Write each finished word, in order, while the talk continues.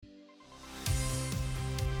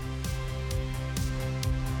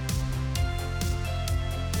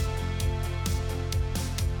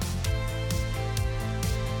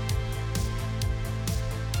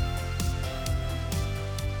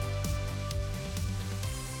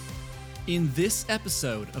In this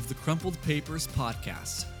episode of the Crumpled Papers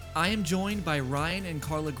podcast, I am joined by Ryan and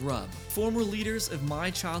Carla Grubb, former leaders of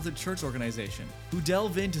my childhood church organization, who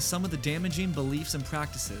delve into some of the damaging beliefs and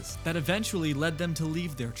practices that eventually led them to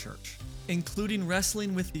leave their church, including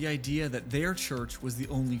wrestling with the idea that their church was the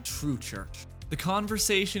only true church. The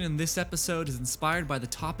conversation in this episode is inspired by the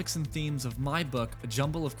topics and themes of my book, A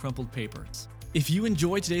Jumble of Crumpled Papers. If you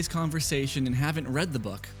enjoyed today's conversation and haven't read the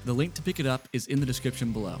book, the link to pick it up is in the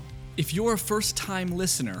description below. If you're a first-time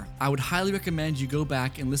listener, I would highly recommend you go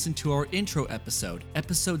back and listen to our intro episode,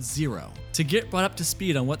 episode 0, to get brought up to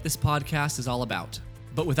speed on what this podcast is all about.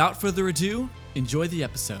 But without further ado, enjoy the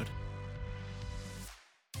episode.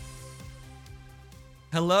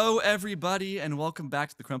 Hello, everybody, and welcome back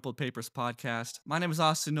to the Crumpled Papers podcast. My name is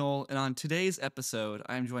Austin Knoll, and on today's episode,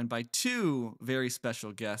 I am joined by two very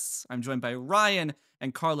special guests. I'm joined by Ryan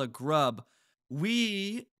and Carla Grubb.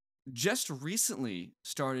 We just recently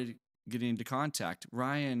started getting into contact.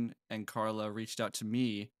 Ryan and Carla reached out to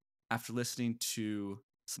me after listening to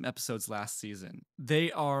some episodes last season.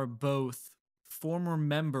 They are both former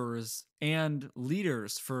members and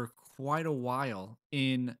leaders for quite a while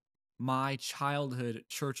in my childhood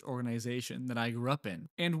church organization that I grew up in.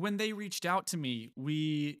 And when they reached out to me,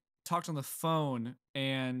 we talked on the phone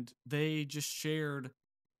and they just shared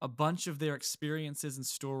a bunch of their experiences and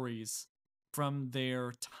stories from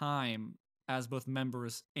their time as both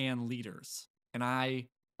members and leaders. And I,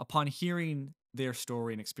 upon hearing their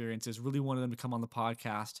story and experiences, really wanted them to come on the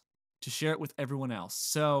podcast to share it with everyone else.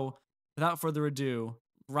 So without further ado,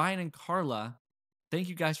 Ryan and Carla, thank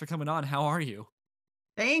you guys for coming on. How are you?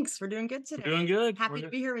 Thanks. We're doing good today. We're doing good. Happy to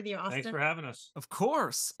be here with you, Austin. Thanks for having us. Of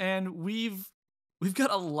course. And we've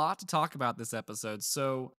got a lot to talk about this episode.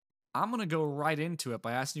 So I'm going to go right into it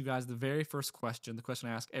by asking you guys the very first question, the question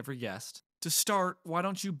I ask every guest. To start, why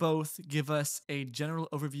don't you both give us a general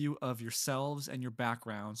overview of yourselves and your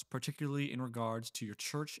backgrounds, particularly in regards to your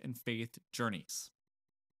church and faith journeys?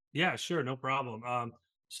 Yeah, sure. No problem.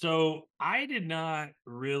 So I did not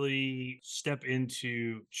really step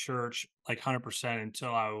into church like 100%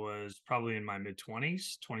 until I was probably in my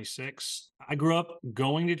mid-20s, 26. I grew up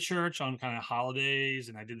going to church on kind of holidays,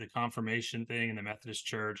 and I did the confirmation thing in the Methodist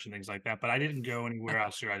church and things like that, but I didn't go anywhere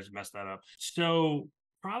else. Sure, I just messed that up. So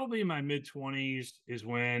probably in my mid-20s is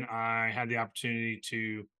when I had the opportunity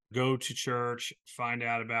to go to church, find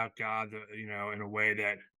out about God, in a way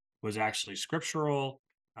that was actually scriptural.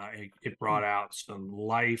 It brought out some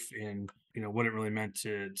life in what it really meant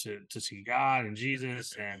to see God and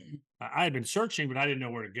Jesus. And I had been searching, but I didn't know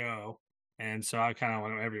where to go. And so I kind of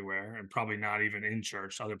went everywhere, and probably not even in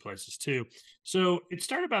church, other places too. So it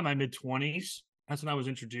started by my mid-20s. That's when I was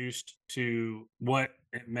introduced to what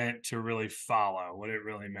it meant to really follow, what it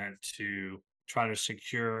really meant to try to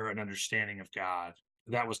secure an understanding of God.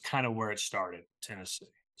 That was kind of where it started, Tennessee.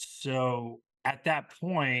 So at that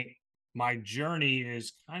point, my journey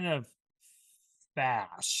is kind of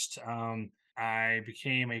fast. I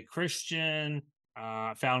became a Christian,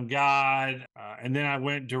 found God, and then I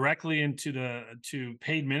went directly into to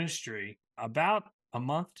paid ministry. About a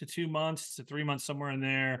month to 2 months to 3 months, somewhere in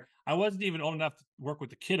there. I wasn't even old enough to work with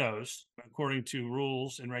the kiddos according to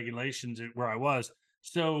rules and regulations where I was.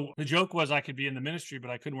 So the joke was I could be in the ministry, but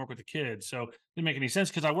I couldn't work with the kids. So it didn't make any sense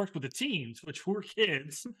because I worked with the teens, which were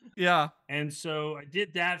kids. Yeah. And so I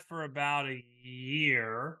did that for about a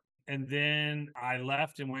year. And then I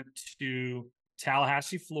left and went to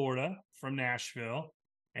Tallahassee, Florida from Nashville.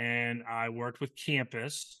 And I worked with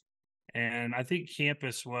campus. And I think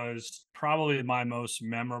campus was probably my most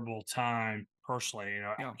memorable time personally.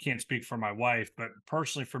 I can't speak for my wife, but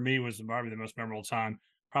personally for me was probably the most memorable time.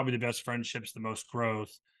 Probably the best friendships, the most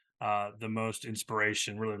growth, the most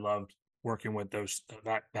inspiration. Really loved working with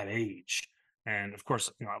that age. And of course,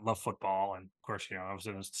 I love football. And of course, I was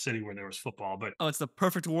in a city where there was football. But Oh, it's the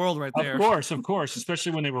perfect world right there. of course,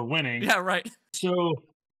 especially when they were winning. Yeah, right. So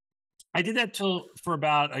I did that for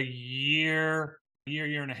about a year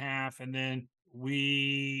and a half. And then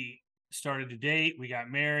we started to date. We got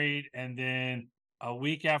married. And then a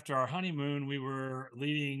week after our honeymoon, we were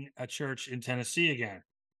leading a church in Tennessee again.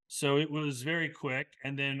 So it was very quick.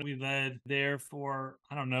 And then we led there for,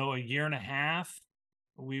 I don't know, a year and a half.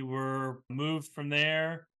 We were moved from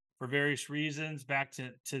there for various reasons back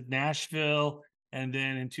to Nashville. And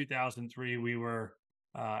then in 2003, we were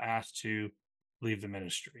asked to leave the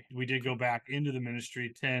ministry. We did go back into the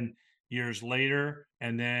ministry 10 years later,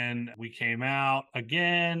 and then we came out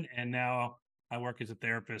again. And now I work as a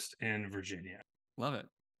therapist in Virginia. Love it.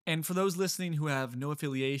 And for those listening who have no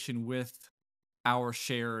affiliation with our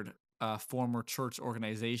shared former church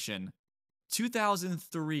organization,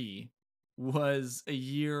 2003 was a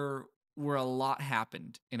year where a lot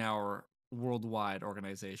happened in our worldwide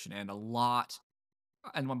organization, and by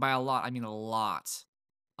a lot, I mean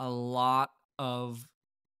a lot of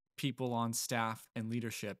people on staff and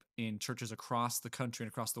leadership in churches across the country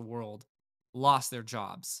and across the world lost their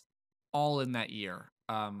jobs all in that year,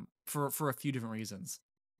 for a few different reasons.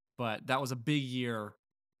 But that was a big year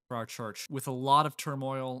for our church with a lot of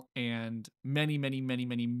turmoil and many, many, many,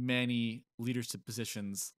 many, many leadership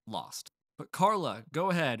positions lost. But Carla, go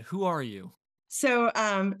ahead. Who are you? So,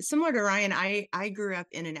 similar to Ryan, I grew up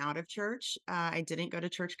in and out of church. I didn't go to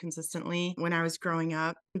church consistently when I was growing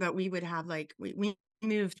up, but we would have we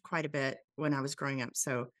moved quite a bit when I was growing up.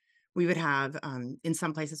 So we would have in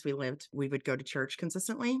some places we lived, we would go to church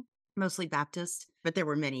consistently, mostly Baptist, but there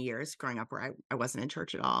were many years growing up where I wasn't in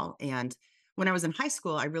church at all. And when I was in high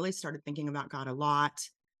school, I really started thinking about God a lot,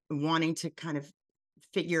 wanting to kind of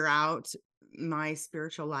figure out my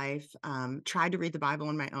spiritual life. Tried to read the Bible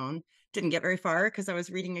on my own, didn't get very far because I was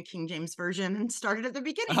reading a King James version and started at the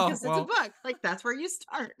beginning Oh, because it's a well, book. Like that's where you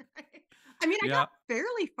start. I mean, I yeah. got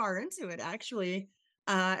fairly far into it actually.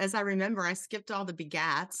 As I remember, I skipped all the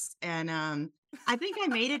begats, and I think I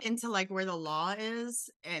made it into like where the law is,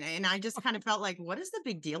 and I just kind of felt like, what is the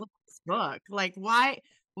big deal with this book? Like,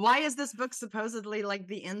 why is this book supposedly like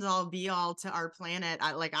the end all be all to our planet?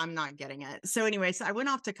 I'm not getting it. So anyway, so I went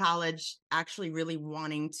off to college actually really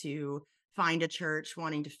wanting to find a church,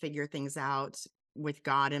 wanting to figure things out with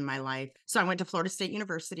God in my life. So I went to Florida State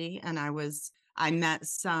University, and I met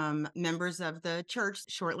some members of the church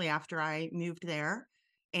shortly after I moved there,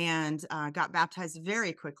 and got baptized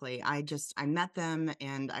very quickly. I met them,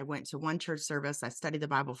 and I went to one church service. I studied the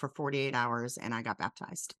Bible for 48 hours, and I got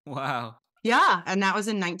baptized. Wow. Yeah, and that was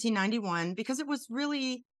in 1991 because it was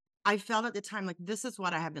really, I felt at the time like this is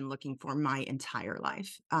what I have been looking for my entire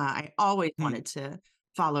life. I always Hmm. wanted to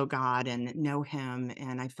follow God and know him,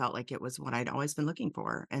 and I felt like it was what I'd always been looking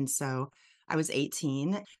for. And so I was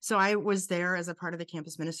 18. So I was there as a part of the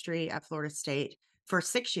campus ministry at Florida State for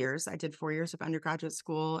 6 years. I did 4 years of undergraduate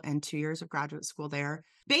school and 2 years of graduate school there.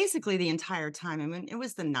 Basically the entire time. I mean, it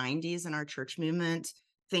was the 90s in our church movement.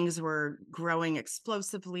 Things were growing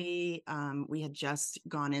explosively. We had just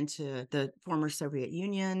gone into the former Soviet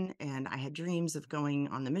Union, and I had dreams of going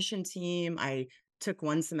on the mission team. I took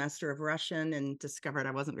one semester of Russian and discovered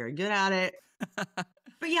I wasn't very good at it.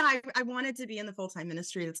 But yeah, I wanted to be in the full-time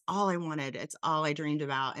ministry. That's all I wanted. It's all I dreamed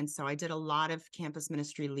about. And so I did a lot of campus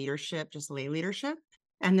ministry leadership, just lay leadership.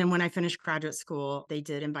 And then when I finished graduate school, they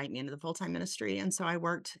did invite me into the full-time ministry. And so I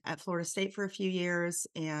worked at Florida State for a few years.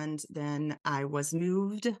 And then I was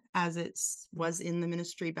moved, as it was in the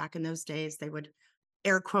ministry back in those days. They would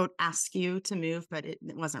air quote ask you to move, but it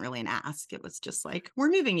wasn't really an ask. It was just like,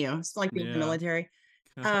 we're moving you. It's like being in the Yeah. military.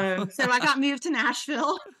 So I got moved to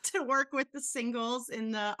Nashville to work with the singles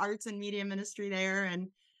in the arts and media ministry there, and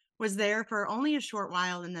was there for only a short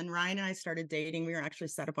while. And then Ryan and I started dating. We were actually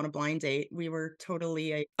set up on a blind date. We were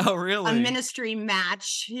totally Oh, a really? ministry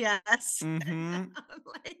match. Yes. Mm-hmm.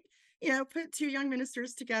 Like, put two young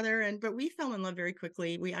ministers together, but we fell in love very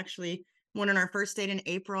quickly. We actually went on our first date in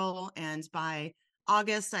April, and by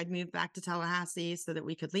August, I'd moved back to Tallahassee so that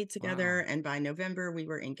we could lead together. Wow. And by November, we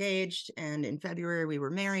were engaged. And in February, we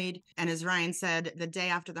were married. And as Ryan said, the day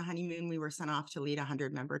after the honeymoon, we were sent off to lead a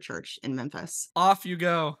 100-member church in Memphis. Off you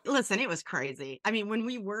go. Listen, it was crazy. I mean, when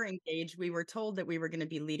we were engaged, we were told that we were going to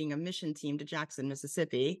be leading a mission team to Jackson,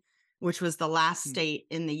 Mississippi, which was the last Hmm. state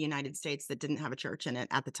in the United States that didn't have a church in it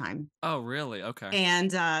at the time. Oh, really? Okay.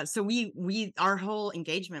 And so our whole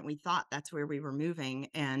engagement, we thought that's where we were moving.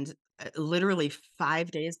 And literally 5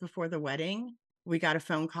 days before the wedding, we got a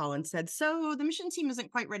phone call and said, so the mission team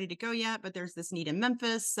isn't quite ready to go yet, but there's this need in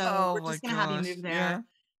Memphis. So Oh we're my just going to have you gosh. move there. Yeah.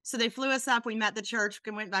 So they flew us up. We met the church,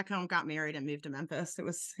 went back home, got married, and moved to Memphis. It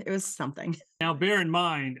was something. Now, bear in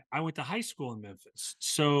mind, I went to high school in Memphis.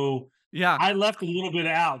 So Yeah. I left a little bit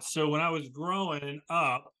out. So when I was growing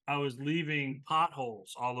up, I was leaving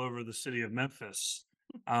potholes all over the city of Memphis.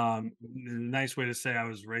 Nice way to say I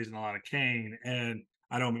was raising a lot of cane, and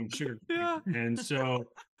I don't mean sugar cane. Yeah. And so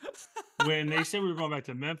when they said we were going back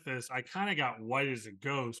to Memphis, I kind of got white as a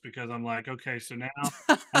ghost because I'm like, okay, so now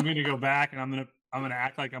I'm going to go back and I'm gonna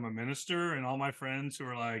act like I'm a minister, and all my friends who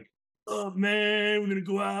are like, oh man, we're gonna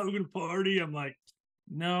go out, we're gonna party. I'm like,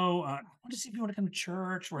 no, I want to see if you want to come to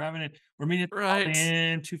church. We're meeting at the Right.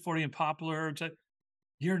 Inn, 240 in Poplar. It's like,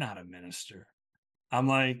 you're not a minister. I'm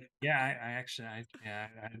like, yeah, I actually, I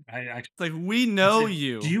It's like, we I know said, "Do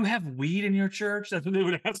you. you have weed in your church?" That's what they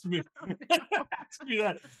would ask me. Ask me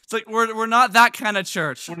that. It's like, we're not that kind of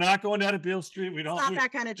church. We're not going down to Beale Street. We It's don't. not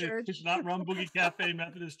that kind of It's church. not Rum Boogie Cafe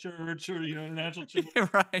Methodist Church or International Church.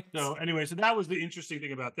 Right. So anyway, so that was the interesting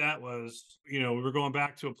thing about that was, we were going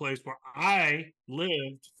back to a place where I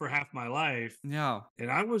lived for half my life, Yeah. and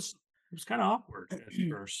it was kind of awkward at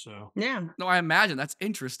first. So Yeah. No, I imagine that's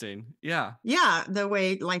interesting. Yeah. Yeah, the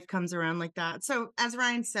way life comes around like that. So, as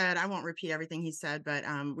Ryan said, I won't repeat everything he said, but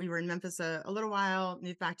we were in Memphis a little while,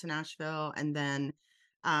 moved back to Nashville, and then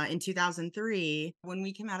in 2003, when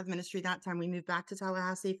we came out of the ministry, that time we moved back to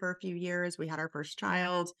Tallahassee for a few years. We had our first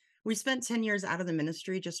child. We spent 10 years out of the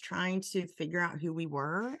ministry just trying to figure out who we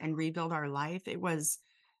were and rebuild our life. It was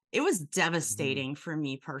Mhm. devastating for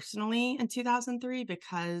me personally in 2003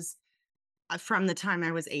 because from the time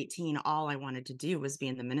I was 18, all I wanted to do was be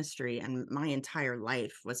in the ministry, and my entire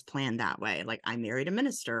life was planned that way. Like, I married a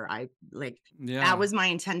minister. That Yeah. was my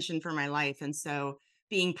intention for my life. And so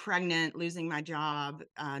being pregnant, losing my job,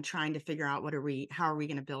 trying to figure out how are we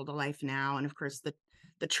going to build a life now? And of course,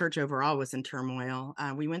 the church overall was in turmoil.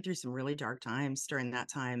 We went through some really dark times during that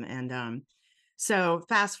time. And so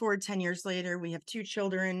fast forward 10 years later, we have 2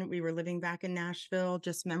 children. We were living back in Nashville,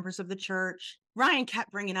 just members of the church. Ryan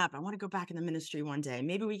kept bringing up, I want to go back in the ministry one day.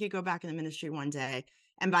 Maybe we could go back in the ministry one day.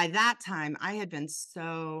 And by that time, I had been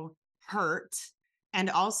so hurt and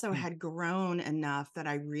also Hmm. had grown enough that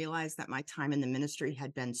I realized that my time in the ministry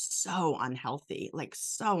had been so unhealthy, like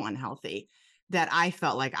so unhealthy, that I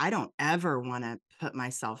felt like I don't ever want to put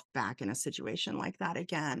myself back in a situation like that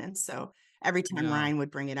again. And so every time Yeah. Ryan would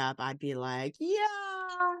bring it up, I'd be like,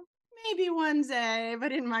 yeah, maybe one day.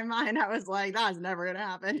 But in my mind, I was like, that's never going to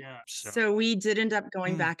happen. yeah, so So we did end up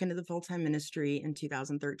going Mm. back into the full time ministry in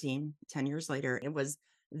 2013, 10 years later. It was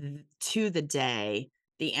to the day,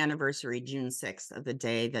 the anniversary, June 6th, of the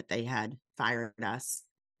day that they had fired us,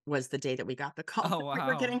 was the day that we got the call Oh, that we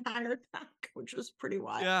were wow. getting hired back, which was pretty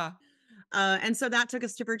wild. Yeah. And so that took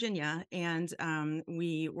us to Virginia, and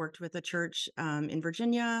we worked with a church in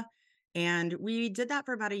Virginia, and we did that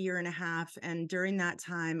for about a year and a half. And during that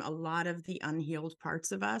time, a lot of the unhealed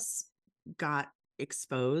parts of us got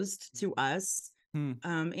exposed to us, Hmm.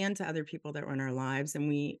 and to other people that were in our lives. And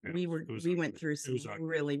we yeah, we were it was we went ugly. through It some was ugly.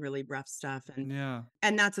 really really rough stuff, Yeah.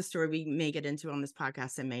 and that's a story we may get into on this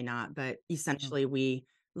podcast and may not. But Yeah. essentially, we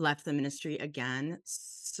left the ministry again,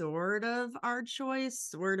 sort of our choice,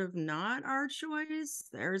 sort of not our choice.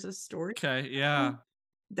 There's a story Okay. there Yeah.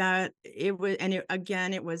 that it was, and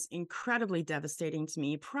again, it was incredibly devastating to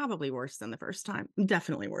me, probably worse than the first time,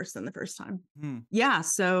 definitely worse than the first time. Hmm. Yeah,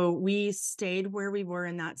 so we stayed where we were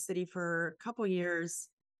in that city for a couple years,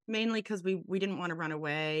 mainly because we didn't want to run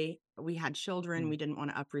away. We had children, Hmm. we didn't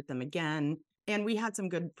want to uproot them again, and we had some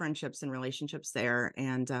good friendships and relationships there.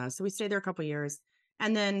 And so we stayed there a couple years,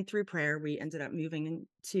 and then through prayer, we ended up moving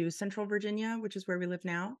to Central Virginia, which is where we live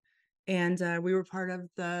now. And we were part of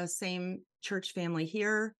the same church family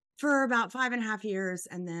here for about 5.5 years,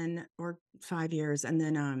 and then, or 5 years, and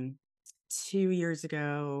then 2 years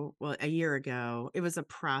ago, well, a year ago, it was a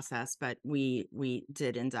process, but we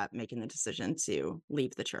did end up making the decision to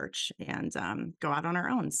leave the church and go out on our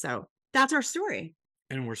own. So that's our story.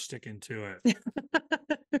 And we're sticking to it.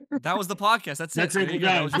 That was the podcast. That's it. That's it. There You you go.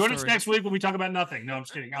 That guys was your join us story. next week when we talk about nothing. No, I'm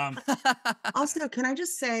just kidding. Also, can I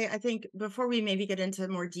just say, I think before we maybe get into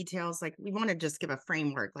more details, like, we want to just give a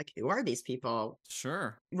framework, like, who are these people?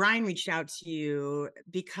 Sure. Ryan reached out to you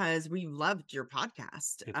because we loved your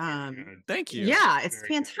podcast. It's very good. Thank you. Yeah, it's Very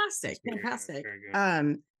good. fantastic, It's very good. fantastic. Very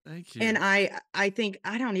good. Thank you. And I think,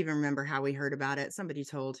 I don't even remember how we heard about it. Somebody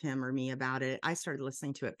told him or me about it. I started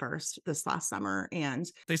listening to it first this last summer, and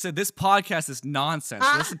They said this podcast is nonsense.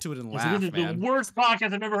 Ah! Listen to it and I said, laugh, this is the man. worst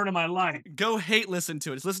podcast I've ever heard in my life. Go hate listen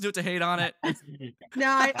to it. Just listen to it to hate on it. no,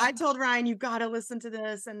 I told Ryan, you've got to listen to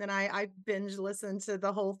this, and then I binge listened to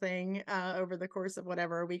the whole thing over the course of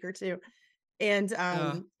whatever, a week or two. And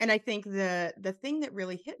Yeah. I think the thing that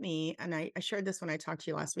really hit me, and I shared this when I talked to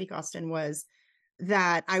you last week, Austin, was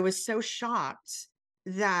that I was so shocked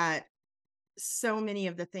that so many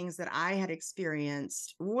of the things that I had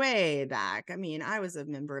experienced way back. I mean, I was a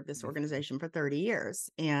member of this Mhm. organization for 30 years,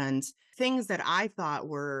 and things that I thought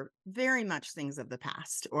were very much things of the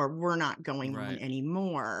past or were not going on Right.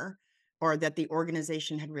 anymore, or that the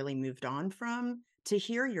organization had really moved on from, to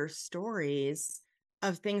hear your stories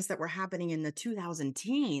of things that were happening in the 2000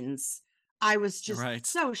 teens, I was just Right.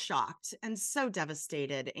 so shocked and so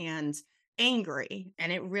devastated and angry.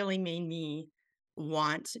 And it really made me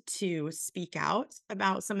want to speak out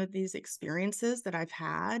about some of these experiences that I've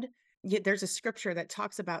had. there's a scripture that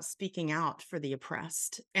talks about speaking out for the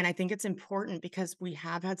oppressed. And I think it's important because we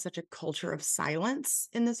have had such a culture of silence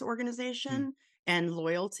in this Mm, organization and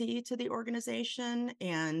loyalty to the organization.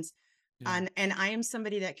 yeah. And I am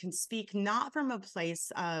somebody that can speak not from a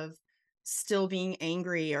place of still being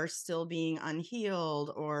angry or still being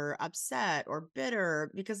unhealed or upset or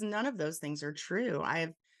bitter, because none of those things are true.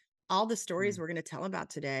 I've all the stories Mm, we're going to tell about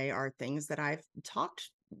today are things that I've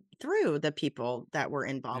talked through the people that were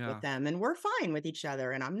involved with yeah. them, and we're fine with each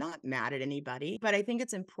other, and I'm not mad at anybody. But I think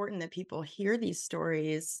it's important that people hear these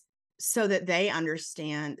stories so that they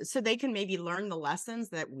understand, so they can maybe learn the lessons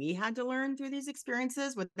that we had to learn through these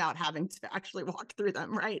experiences without having to actually walk through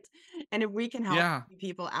them, right? And if we can help Yeah.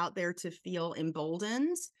 people out there to feel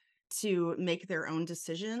emboldened to make their own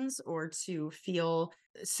decisions or to feel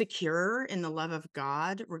secure in the love of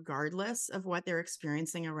God, regardless of what they're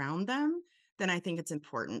experiencing around them, then I think it's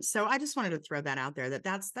important. So I just wanted to throw that out there,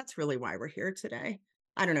 that's really why we're here today.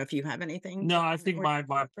 I don't know if you have anything No, to I add think or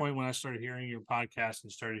my point when I started hearing your podcast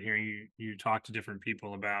and started hearing you talk to different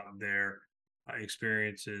people about their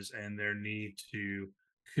experiences and their need to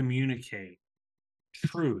communicate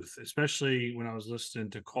truth, especially when I was listening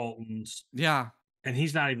to Colton's, Yeah. and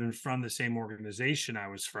he's not even from the same organization I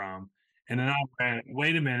was from. And then I went,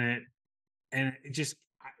 wait a minute, and it just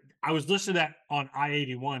I was listening to that on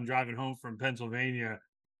I-81 driving home from Pennsylvania,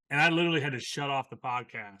 and I literally had to shut off the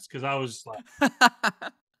podcast because I was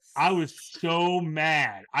so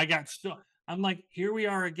mad. I'm like, here we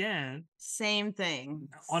are again same thing.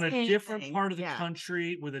 on a Same different thing. part of the Yeah.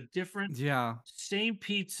 country with a different, Yeah. same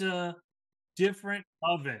pizza, different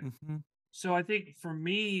oven. Mhm. So I think for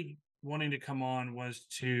me, wanting to come on was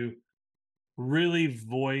to really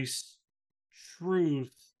voice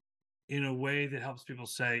truth in a way that helps people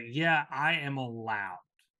say, yeah, I am allowed.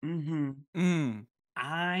 Mhm. Mm,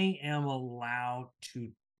 I am allowed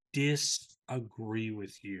to disagree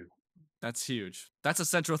with you. that's huge. That's a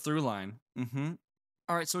central through line. Mhm.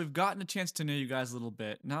 All right, so we've gotten a chance to know you guys a little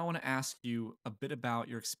bit. Now I want to ask you a bit about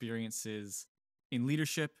your experiences in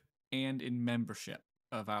leadership and in membership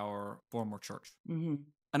of our former church. Mhm.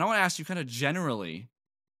 And I want to ask you kind of generally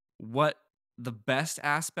what the best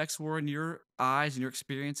aspects were in your eyes and your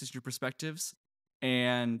experiences, your perspectives.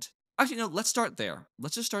 And actually, no, let's start there.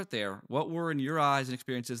 Let's just start there. What were in your eyes and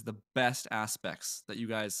experiences the best aspects that you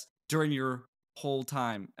guys during your whole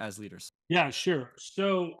time as leaders? Yeah, sure.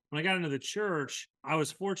 So when I got into the church, I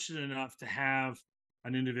was fortunate enough to have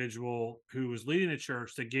an individual who was leading the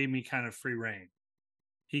church that gave me kind of free reign.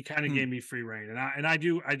 He kind of Hmm. gave me free reign, and I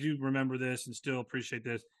do remember this and still appreciate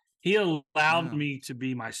this. He allowed Yeah. me to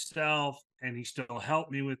be myself, and he still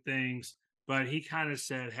helped me with things. But he kind of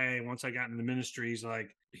said, "Hey," once I got into the ministry, he's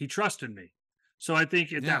like, he trusted me. So I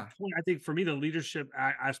think at that Yeah. point, I think for me, the leadership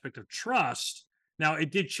aspect of trust. Now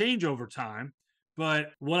it did change over time,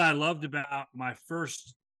 but what I loved about my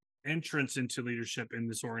first entrance into leadership in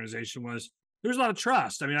this organization was there was a lot of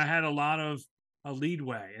trust. I mean, I had a lot of a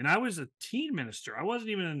leadway. And I was a teen minister. I wasn't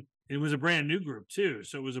even, it was a brand new group too.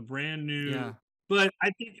 So it was a brand new, Yeah. but I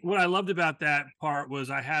think what I loved about that part was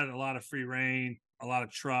I had a lot of free reign, a lot of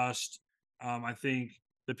trust. I think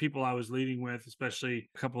the people I was leading with, especially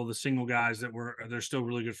a couple of the single guys that they're still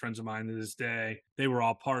really good friends of mine to this day, they were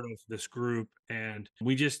all part of this group and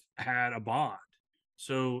we just had a bond.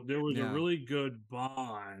 So there was a Yeah. really good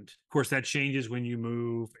bond. Of course, that changes when you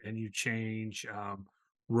move and you change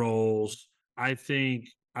roles. I think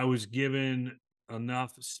I was given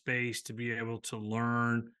enough space to be able to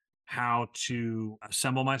learn how to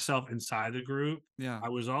assemble myself inside the group. Yeah. I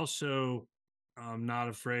was also not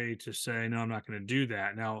afraid to say, no, I'm not going to do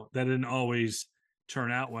that. Now, that didn't always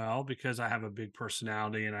turn out well because I have a big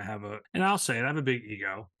personality and and I'll say it, I have a big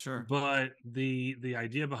ego. Sure. But the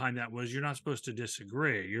idea behind that was you're not supposed to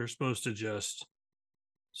disagree. You're supposed to just,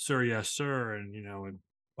 sir, yes, sir, and and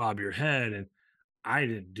bob your head. And I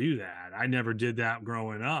didn't do that. I never did that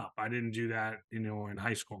growing up. I didn't do that, in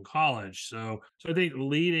high school and college. So I think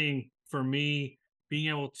leading for me, being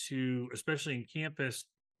able to, especially in campus,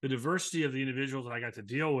 the diversity of the individuals that I got to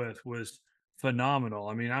deal with was phenomenal.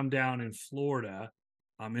 I mean, I'm down in Florida.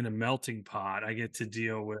 I'm in a melting pot. I get to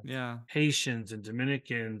deal with Yeah. Haitians and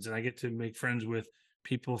Dominicans, and I get to make friends with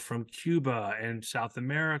people from Cuba and South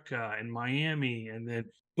America and Miami, and then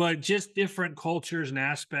but just different cultures and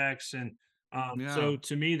aspects. And Yeah. so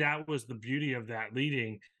to me, that was the beauty of that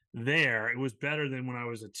leading there. It was better than when I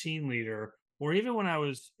was a teen leader, or even when I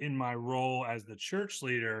was in my role as the church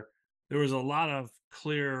leader. There was a lot of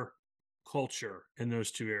clear culture in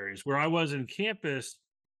those two areas. Where I was in campus,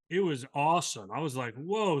 it was awesome. I was like,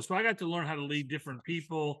 whoa. So I got to learn how to lead different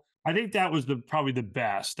people. I think that was probably the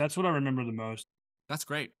best. That's what I remember the most. That's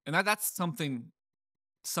great. And that's something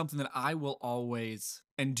that I will always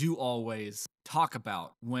and do always talk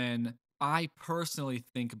about when I personally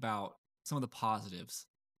think about some of the positives,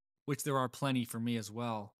 which there are plenty for me as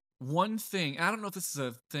well. One thing, and I don't know if this is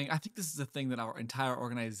a thing, I think this is a thing that our entire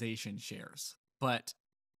organization shares, but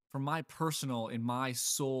from my personal, in my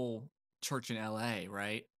soul church in LA,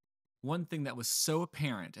 right? One thing that was so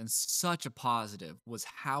apparent and such a positive was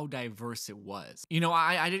how diverse it was.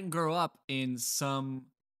 I didn't grow up in some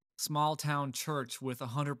small town church with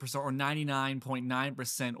 100% or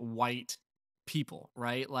 99.9% white people,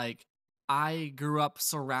 right? Like, I grew up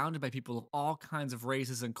surrounded by people of all kinds of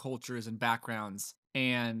races and cultures and backgrounds,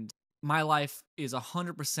 and my life is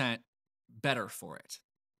 100% better for it.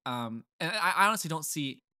 And I honestly don't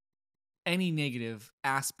see any negative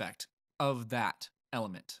aspect of that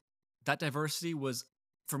element. That diversity was,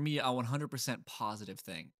 for me, a 100% positive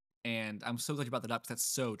thing. And I'm so glad you brought that up 'cause that's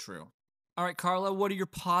so true. All right, Carla, what are your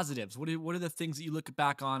positives? What are the things that you look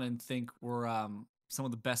back on and think were some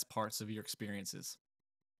of the best parts of your experiences?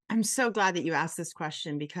 I'm so glad that you asked this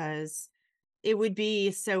question because it would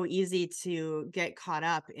be so easy to get caught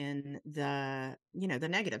up in the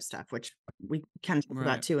negative stuff, which we kind of talk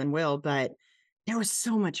about Right. too and will, but there was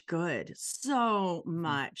so Mhm.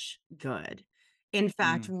 much good. In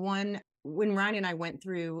fact, Mm, when Ryan and I went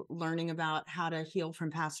through learning about how to heal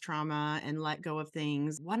from past trauma and let go of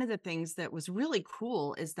things, one of the things that was really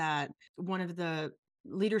cool is that one of the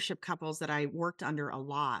leadership couples that I worked under a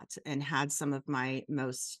lot and had some of my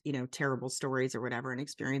most, terrible stories or whatever and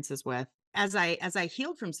experiences with, as I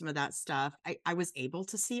healed from some of that stuff, I was able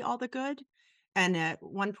to see all the good. And at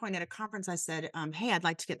one point at a conference, I said, "Hey, I'd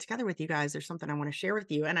like to get together with you guys. There's something I want to share with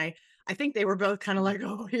you." And I think they were both kind of mm. like,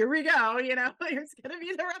 "Oh, here we go," it's going to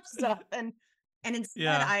be the rough stuff. And instead,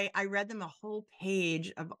 Yeah. I read them a whole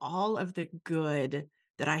page of all of the good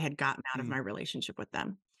that I had gotten out of Mm, my relationship with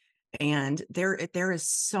them. And there is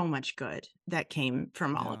so much good that came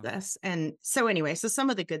from all of yeah. this. And so anyway, so some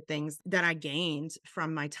of the good things that I gained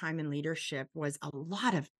from my time in leadership was a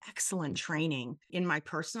lot of excellent training in my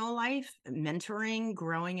personal life, mentoring,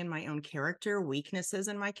 growing in my own character, weaknesses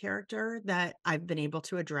in my character that I've been able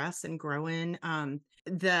to address and grow in.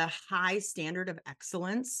 The high standard of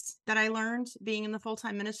excellence that I learned being in the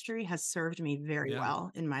full-time ministry has served me very Yeah.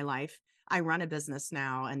 well in my life. I run a business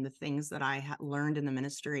now, and the things that I learned in the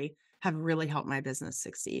ministry have really helped my business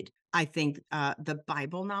succeed. I think the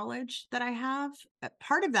Bible knowledge that I have,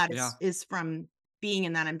 part of that Yeah. is from being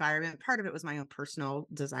in that environment. Part of it was my own personal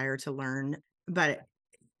desire to learn, but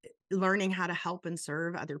learning how to help and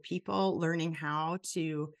serve other people, learning how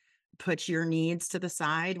to put your needs to the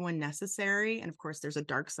side when necessary. And of course, there's a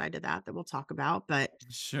dark side to that we'll talk about, but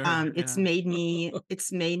Sure. it's Yeah. made me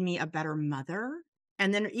it's made me a better mother.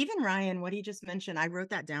 And then even Ryan, what he just mentioned, I wrote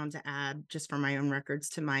that down to add just for my own records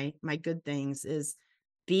to my good things is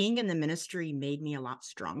being in the ministry made me a lot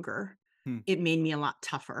stronger. Hmm. It made me a lot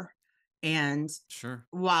tougher. And Sure.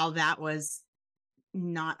 while that was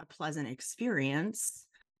not a pleasant experience,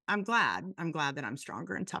 I'm glad that I'm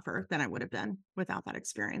stronger and tougher than I would have been without that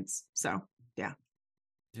experience. So, yeah,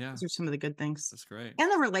 Yeah. those are some of the good things. That's great.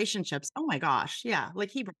 And the relationships. Oh my gosh. Yeah.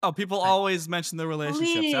 Like he Oh, people always mention the relationships.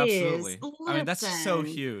 Please, Absolutely. I mean, that's so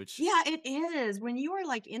listen. huge. Yeah, it is. When you are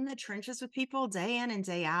like in the trenches with people day in and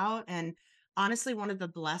day out, and honestly, one of the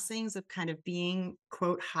blessings of kind of being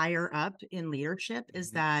quote higher up in leadership is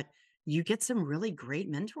Mhm. that you get some really great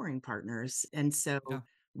mentoring partners. And so Yeah.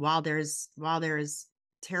 while there's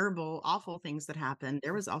terrible, awful things that happen,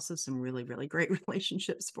 there was also some really, really great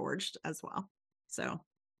relationships forged as well. So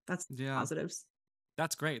that's Yeah. positives.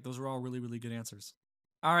 That's great. Those are all really, really good answers.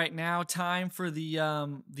 All right, now time for the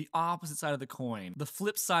opposite side of the coin. The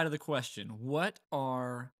flip side of the question. What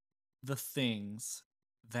are the things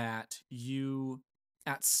that you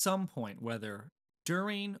at some point, whether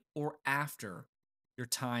during or after your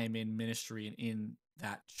time in ministry and in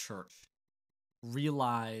that church,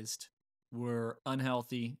 realized were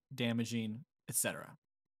unhealthy, damaging, etc.?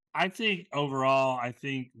 I think overall, I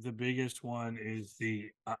think the biggest one is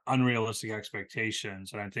the unrealistic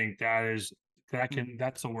expectations, and I think Hmm.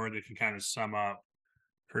 that's a word that can kind of sum up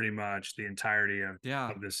pretty much the entirety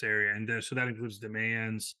Yeah. of this area, and so that includes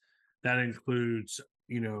demands, that includes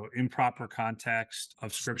improper context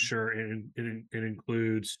of Mhm. scripture, it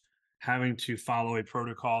includes having to follow a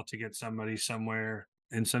protocol to get somebody somewhere,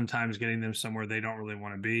 and sometimes getting them somewhere they don't really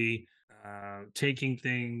want to be, taking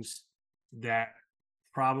things that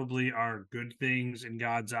probably are good things in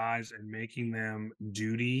God's eyes and making them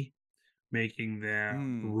duty, making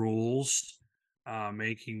them Mm. rules,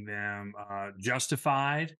 making them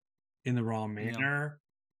justified in the wrong Yeah. manner.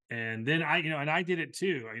 And then I did it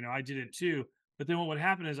too. I did it too. But then what would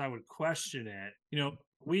happen is I would question it.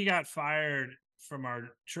 We got fired from our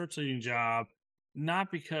church leading job, not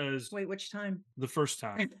because Wait, which time? the first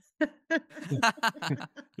time,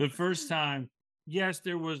 the first time, yes,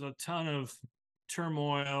 there was a ton of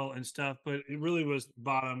turmoil and stuff, but it really was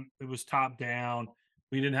it was top down.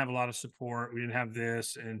 We didn't have a lot of support. We didn't have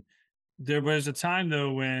this. And there was a time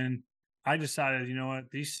though when I decided, you know what,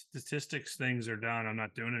 these statistics things are done. I'm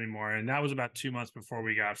not doing it anymore. And that was about 2 months before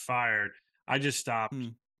we got fired. I just stopped. Hmm.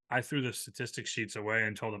 I threw the statistics sheets away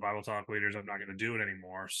and told the Bible talk leaders I'm not going to do it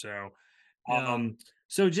anymore. Yeah. Um,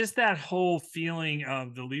 so just that whole feeling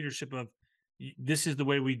of the leadership of this is the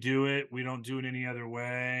way we do it. We don't do it any other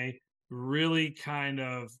way. Really kind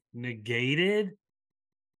of negated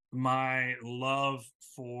my love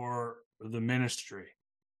for the ministry.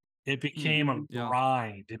 It became a Mhm. Yeah.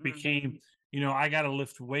 grind. It became, Mhm. I got to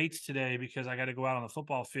lift weights today because I got to go out on the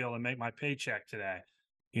football field and make my paycheck today,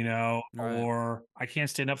 Right. or I can't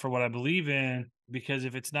stand up for what I believe in because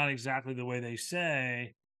if it's not exactly the way they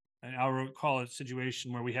say, and I'll recall a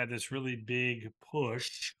situation where we had this really big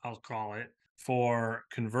push, I'll call it, for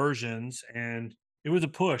conversions. And it was a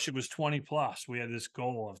push. It was 20 plus. We had this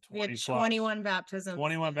goal of We had 20 plus. 21 baptisms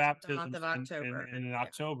 21 the month baptisms of in, October. in Yeah.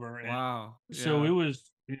 October. And Wow. so it Yeah. was,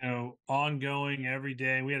 ongoing every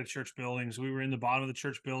day. We had a church building. So we were in the bottom of the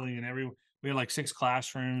church building and we had like 6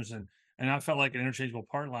 classrooms and I felt like an interchangeable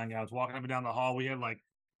part line guy. I was walking up and down the hall. We had like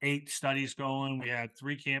 8 studies going. We had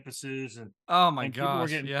 3 campuses Oh my and people were gosh.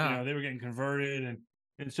 getting, Yeah. they were getting converted.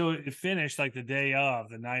 And so it finished like the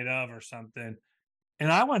night of or something.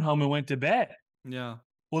 And I went home and went to bed. Yeah.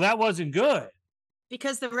 Well, that wasn't good.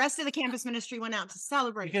 Because the rest of the campus ministry went out to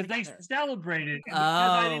celebrate Because they together. celebrated, and because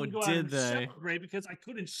I Oh, didn't go out did and they? celebrate because I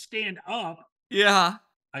couldn't stand up, Yeah.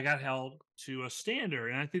 I got held to a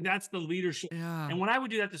standard, and I think that's the leadership. Yeah. And when I would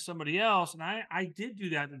do that to somebody else, and I did do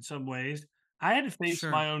that in some ways, I had to face Sure.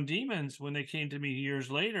 my own demons when they came to me years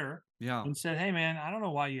later Yeah. and said, "Hey, man, I don't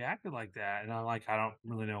know why you acted like that," and I'm like, "I don't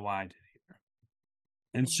really know why I did either."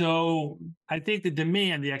 And so Mhm. I think the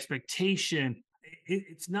demand, the expectation,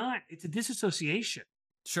 it's a disassociation.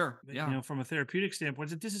 Sure. Yeah. From a therapeutic standpoint,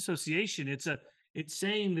 it's a disassociation. It's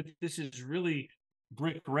saying that this is really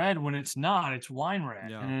brick red when it's not. It's wine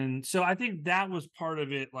red. Yeah. And so I think that was part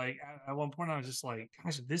of it. Like at one point, I was just like,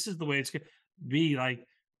 "Gosh, this is the way it's going to be." Like,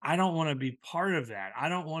 I don't want to be part of that. I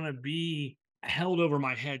don't want to be held over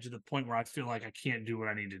my head to the point where I feel like I can't do what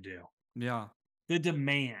I need to do. Yeah. The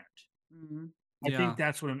demand. Mhm. I think Yeah.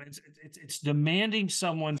 that's what it's demanding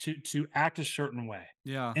someone to act a certain way.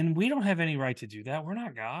 Yeah. And we don't have any right to do that. We're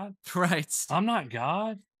not God. Right. I'm not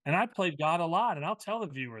God. And I played God a lot, and I'll tell the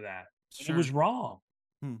viewer that. And it was Sure. wrong,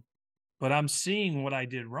 Hmm. but I'm seeing what I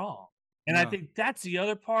did wrong. And I Yeah. think that's the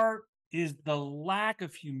other part is the lack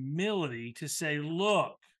of humility to say,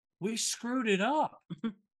 look, we screwed it up.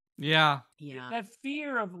 Yeah. Yeah. That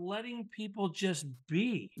fear of letting people just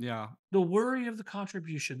be. Yeah. The worry of the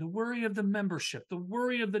contribution, the worry of the membership, the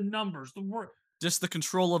worry of the numbers, the worry. Just the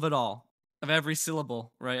control of it all, of every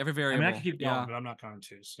syllable, right? Every I mean, I could variable. keep going, Yeah. but I'm not going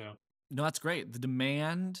to. So No, that's great. The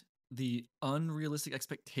demand, the unrealistic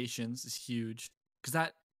expectations is huge because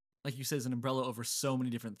that, like you said, is an umbrella over so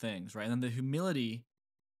many different things, right? And then the humility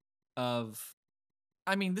of,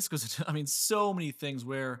 I mean, this goes into, I mean, so many things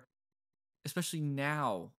where, especially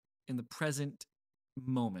now in the present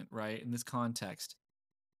moment, right? In this context,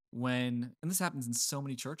 and this happens in so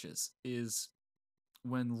many churches, is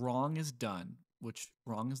when wrong is done, which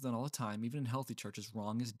wrong is done all the time, even in healthy churches,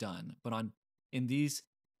 wrong is done. But in these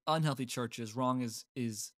unhealthy churches, wrong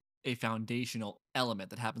is a foundational element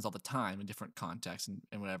that happens all the time in different contexts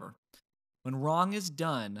and whatever. When wrong is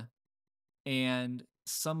done and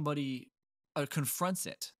somebody confronts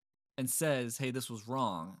it and says, "Hey, this was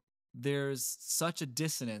wrong," there's such a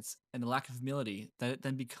dissonance and a lack of humility that it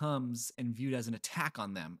then becomes and viewed as an attack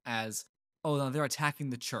on them, as, "Oh, no, they're attacking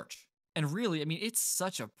the church." And really, I mean, it's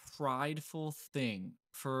such a prideful thing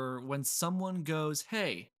for when someone goes,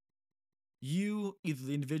 "Hey, you, either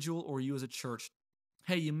the individual or you as a church,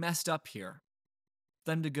 hey, you messed up here."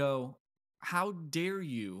 Them to go, "How dare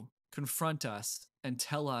you confront us and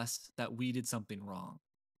tell us that we did something wrong?"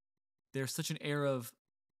 There's such an air of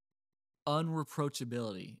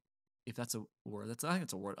unreproachability, if that's a word. I think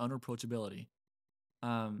it's a word, unreproachability.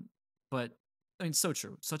 Um, but I mean, so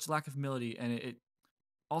true. Such lack of humility, and it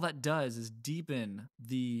all that does is deepen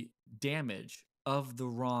the damage of the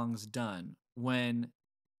wrongs done. When,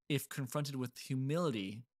 if confronted with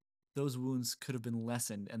humility, those wounds could have been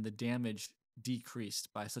lessened and the damage decreased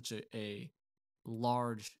by such a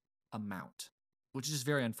large amount, which is just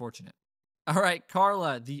very unfortunate. All right,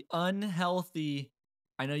 Carla, the unhealthy.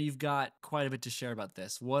 I know you've got quite a bit to share about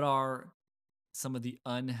this. What are some of the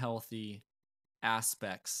unhealthy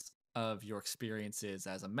aspects of your experiences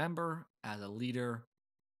as a member, as a leader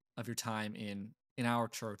of your time in our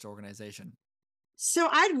church organization? So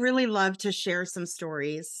I'd really love to share some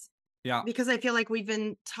stories Yeah. because I feel like we've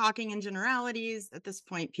been talking in generalities. At this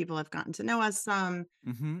point, people have gotten to know us some,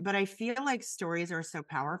 Mm-hmm. but I feel like stories are so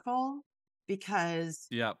powerful because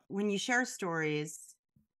Yep. when you share stories,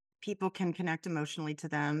 people can connect emotionally to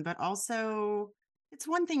them, but also it's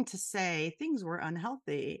one thing to say things were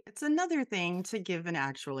unhealthy. It's another thing to give an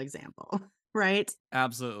actual example, right?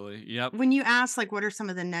 Absolutely. Yep. When you ask, like, what are some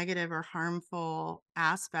of the negative or harmful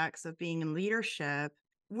aspects of being in leadership,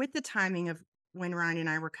 with the timing of when Ryan and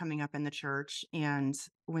I were coming up in the church and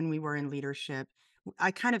when we were in leadership,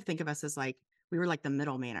 I kind of think of us as like we were like the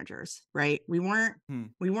middle managers, right? Hmm.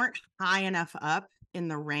 We weren't high enough up in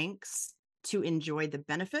the ranks to enjoy the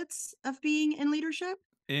benefits of being in leadership,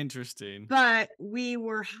 Interesting. but we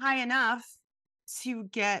were high enough to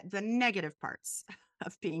get the negative parts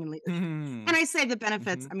of being in leadership. Hmm. And I say the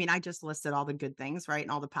benefits, Mm-hmm. I mean, I just listed all the good things, right? And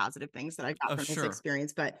all the positive things that I got Oh, from this sure.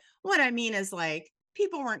 experience. But what I mean is like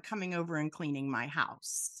people weren't coming over and cleaning my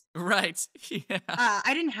house. Right. Yeah.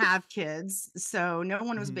 I didn't have kids, so no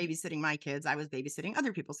one was Mm-hmm. babysitting my kids. I was babysitting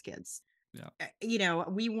other people's kids. Yeah.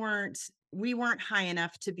 We weren't high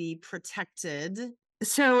enough to be protected.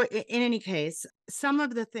 So in any case, some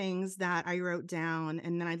of the things that I wrote down,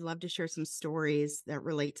 and then I'd love to share some stories that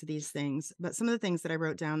relate to these things, but some of the things that I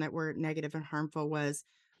wrote down that were negative and harmful was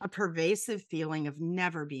a pervasive feeling of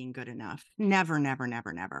never being good enough. Never, never,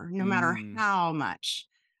 never, never, no matter Mm. how much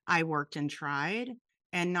I worked and tried.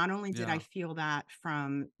 And not only did I Yeah. feel that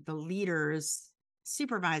from the leaders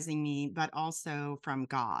supervising me, but also from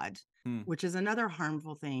God, Hmm. which is another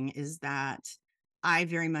harmful thing, is that I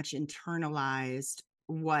very much internalized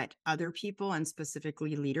what other people and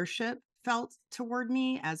specifically leadership felt toward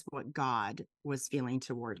me as what God was feeling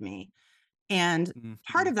toward me. And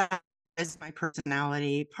part Mm-hmm. of that is my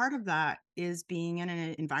personality. Part of that is being in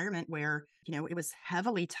an environment where, it was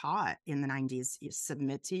heavily taught in the 90s, you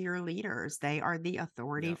submit to your leaders. They are the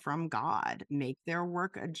authority Yeah. from God. Make their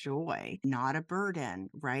work a joy, not a burden,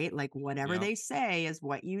 right? Like whatever Yeah. they say is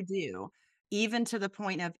what you do. Even to the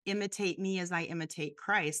point of imitate me as I imitate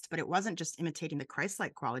Christ. But it wasn't just imitating the Christ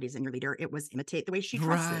like qualities in your leader, it was imitate the way she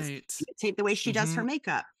dresses, Right. imitate the way she does her Mm-hmm.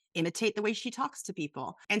 makeup, imitate the way she talks to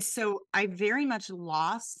people. And so I very much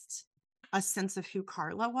lost a sense of who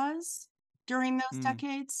Carla was during those Mm.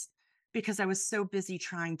 decades because I was so busy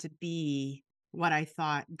trying to be what I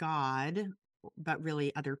thought God, but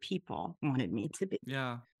really other people wanted me to be.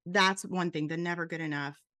 Yeah. That's one thing, the never good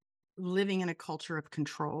enough, living in a culture of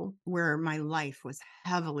control where my life was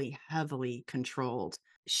heavily, heavily controlled.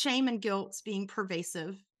 Shame and guilt being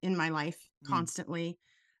pervasive in my life Mm. constantly.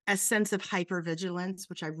 A sense of hypervigilance,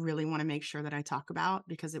 which I really want to make sure that I talk about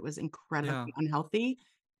because it was incredibly Yeah. unhealthy.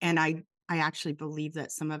 And I actually believe that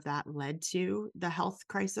some of that led to the health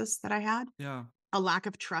crisis that I had. Yeah. A lack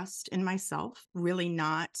of trust in myself, really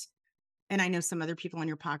not, and I know some other people on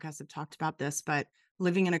your podcast have talked about this, but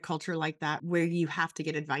living in a culture like that where you have to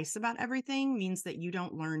get advice about everything means that you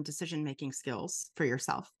don't learn decision making skills for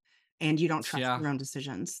yourself and you don't trust Yeah. your own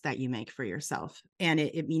decisions that you make for yourself. And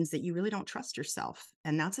it means that you really don't trust yourself.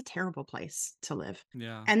 And that's a terrible place to live.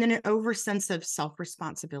 Yeah. And then an over sense of self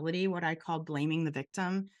responsibility, what I call blaming the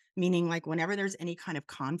victim, meaning like whenever there's any kind of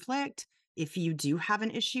conflict, if you do have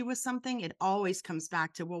an issue with something, it always comes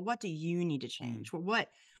back to, well, what do you need to Mm. change? Well,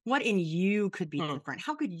 what in you could be Huh. different?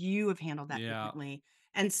 How could you have handled that Yeah. differently?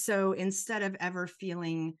 And so instead of ever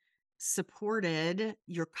feeling supported,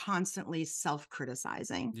 you're constantly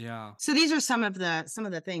self-criticizing. Yeah. So these are some of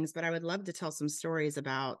the things, but I would love to tell some stories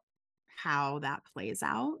about how that plays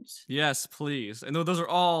out. Yes, please. And those are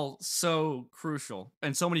all so crucial.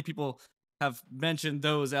 And so many people have mentioned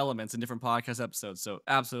those elements in different podcast episodes. So,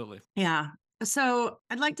 absolutely. Yeah. So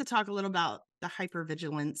I'd like to talk a little about the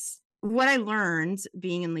hypervigilance. What I learned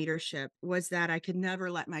being in leadership was that I could never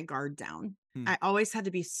let my guard down. Hmm. I always had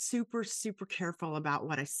to be super, super careful about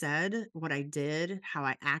what I said, what I did, how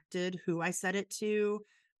I acted, who I said it to,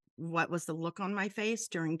 what was the look on my face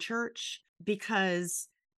during church, because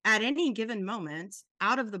at any given moment,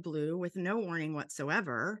 out of the blue, with no warning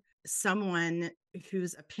whatsoever, someone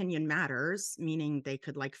whose opinion matters, meaning they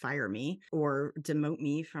could like fire me or demote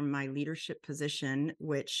me from my leadership position,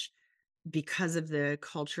 which because of the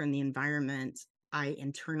culture and the environment, I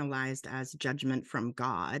internalized as judgment from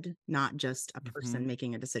God, not just a Mm-hmm. person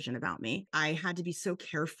making a decision about me. I had to be so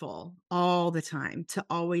careful all the time to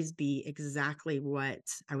always be exactly what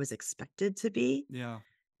I was expected to be. Yeah.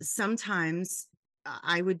 Sometimes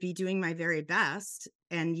I would be doing my very best,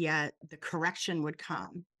 and yet the correction would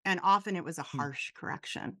come. And often it was a Hmm. harsh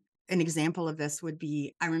correction. An example of this would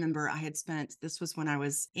be, I remember this was when I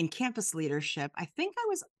was in campus leadership. I think I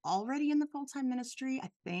was already in the full-time ministry.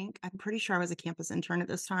 I'm pretty sure I was a campus intern at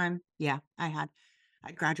this time. Yeah, I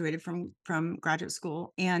graduated from graduate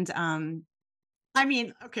school. And I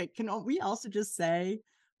mean, okay, we also just say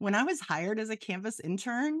when I was hired as a campus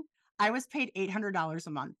intern, I was paid $800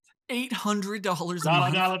 a month. $800 a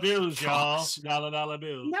Dollar month. bills, y'all. Gosh. Dollar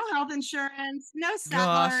bills. No health insurance, no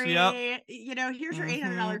Gosh. Yep. salary. Here's your Mm-hmm.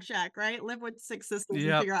 $800 check, right? Live with 6 sisters and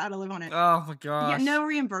Yep. figure out how to live on it. Oh my Yeah, gosh. no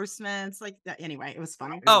reimbursements like that. Anyway, it was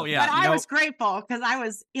funny. Oh But yeah. I was Nope. grateful because I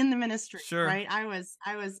was in the ministry, Sure. right?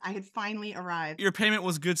 I had finally arrived. Your payment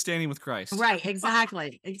was good standing with Christ. Right,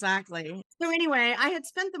 exactly. So anyway, I had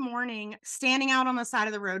spent the morning standing out on the side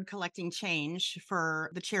of the road collecting change for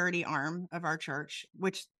the charity arm of our church,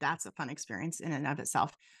 which that's a fun experience in and of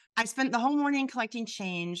itself. I spent the whole morning collecting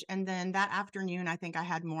change, and then that afternoon, I think I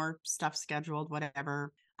had more stuff scheduled,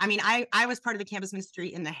 whatever. I mean, I was part of the campus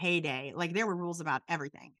ministry in the heyday. Like there were rules about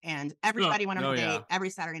everything, and everybody went on Oh a yeah. date every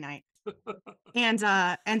Saturday night. And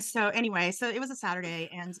so anyway, so it was a Saturday,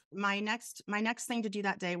 and my next thing to do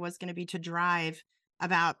that day was going to be to drive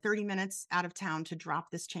about 30 minutes out of town to drop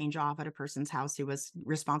this change off at a person's house who was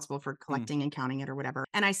responsible for collecting and counting it or whatever.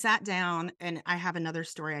 And I sat down, and I have another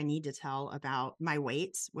story I need to tell about my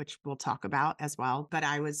weight, which we'll talk about as well. But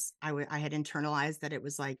I had internalized that it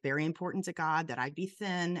was like very important to God that I be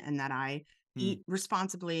thin and that I eat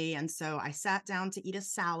responsibly. And so I sat down to eat a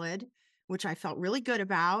salad, which I felt really good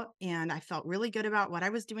about. And I felt really good about what I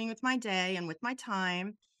was doing with my day and with my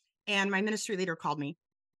time. And my ministry leader called me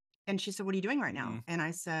and she said, "What are you doing right now?" And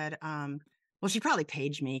I said, well, she probably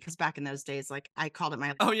paged me because back in those days, like I called it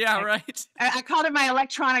my Oh yeah. Right. I called it my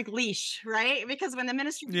electronic leash, right? Because when the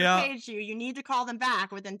ministry Yeah. paged you, you need to call them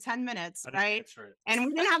back within 10 minutes, I didn't right? answer it. And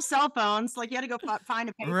we didn't have cell phones, like you had to go find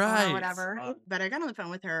a payphone or Right. whatever. But I got on the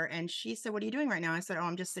phone with her and she said, "What are you doing right now?" I said, "Oh,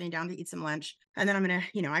 I'm just sitting down to eat some lunch. And then I'm going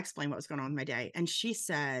to, I explained what was going on with my day." And she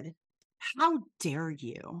said, "How dare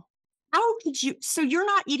you? How could you? So you're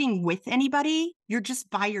not eating with anybody? You're just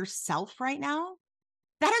by yourself right now?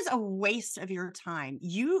 That is a waste of your time.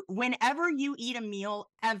 Whenever you eat a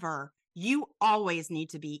meal ever, you always need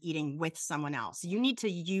to be eating with someone else. You need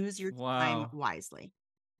to use your time Wow. wisely."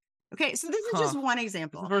 Okay, so this is Huh. just one This is the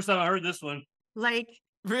example. first time I heard this one. Like,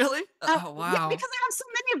 Really? yeah, Oh wow. because I have so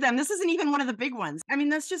many of them. This isn't even one of the big ones. I mean,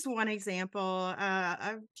 that's just one example.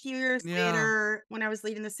 A few years Yeah. later, when I was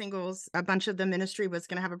leading the singles, a bunch of the ministry was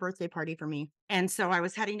going to have a birthday party for me, and so I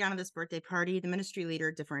was heading down to this birthday party. The ministry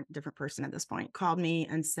leader, different person at this point, called me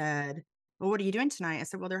and said, "Well, what are you doing tonight?" I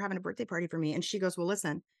said, "Well, they're having a birthday party for me." And she goes, "Well,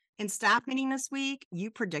 listen. In staff meeting this week,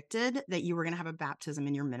 you predicted that you were going to have a baptism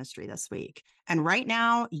in your ministry this week. And right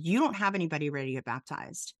now, you don't have anybody ready to get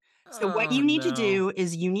baptized. So what Oh you need to no. do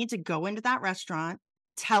is you need to go into that restaurant,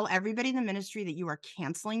 tell everybody in the ministry that you are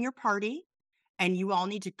canceling your party, and you all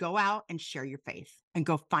need to go out and share your faith and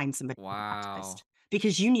go find somebody to get Wow. baptized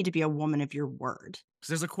because you need to be a woman of your word." 'Cause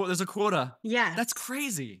there's a quota. Yes. That's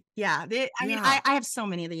crazy. Yeah. I mean, Yeah. I have so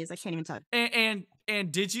many of these. I can't even tell.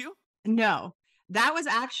 And did you? No, that was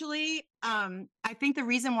actually, I think the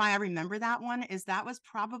reason why I remember that one is that was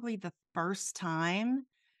probably the first time.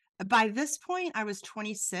 By this point, I was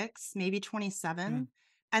 26, maybe 27.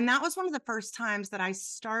 And that was one of the first times that I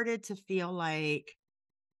started to feel like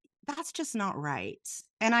that's just not right.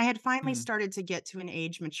 And I had finally started to get to an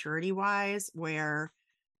age maturity wise where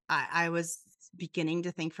I was beginning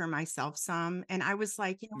to think for myself some. And I was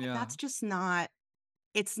like, Yeah. that's just not,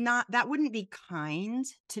 that wouldn't be kind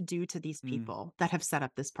to do to these people that have set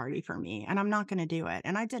up this party for me. And I'm not going to do it.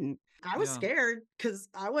 And I didn't. I was Yeah. scared because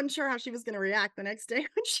I wasn't sure how she was going to react the next day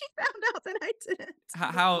when she found out that I didn't.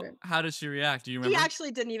 How did she react? Do you She remember?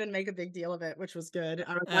 actually didn't even make a big deal of it, which was good.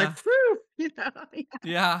 I was Yeah. like, "Phew,"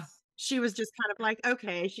 Yeah. She was just kind of like,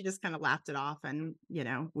 okay. She just kind of laughed it off and,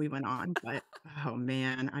 we went on. But oh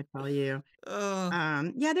man, I tell you.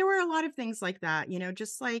 Yeah, there were a lot of things like that,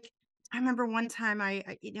 just like I remember one time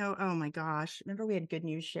oh my gosh, remember we had good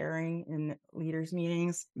news sharing in leaders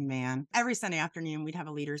meetings, man. Every Sunday afternoon we'd have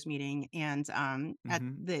a leaders meeting. And at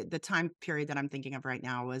the time period that I'm thinking of right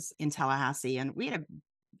now was in Tallahassee. And we had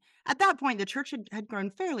at that point, the church had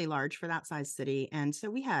grown fairly large for that size city. And so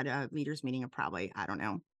we had a leaders meeting of probably, I don't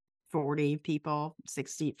know, 40 people,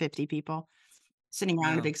 60, 50 people sitting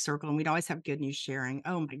around in a Yeah. big circle. And we'd always have good news sharing.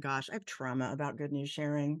 Oh my gosh, I have trauma about good news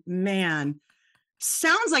sharing. Man,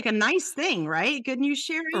 sounds like a nice thing, right? Good news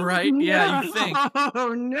sharing. Right. Yeah, you think.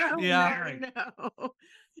 No, no, Yeah. no.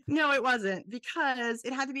 No, it wasn't because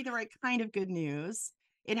it had to be the right kind of good news.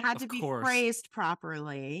 It had to Of be course. phrased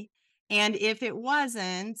properly. And if it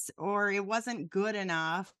wasn't, or it wasn't good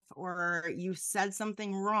enough, or you said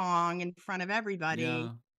something wrong in front of everybody, Yeah.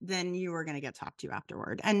 then you were going to get talked to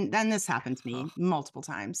afterward. And then this happened to me multiple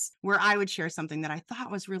times where I would share something that I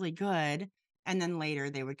thought was really good. And then later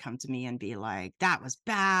they would come to me and be like, that was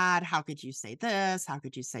bad. How could you say this? How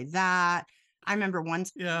could you say that? I remember one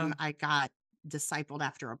Yeah. time I got discipled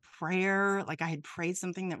after a prayer. Like I had prayed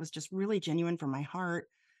something that was just really genuine from my heart.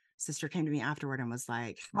 Sister came to me afterward and was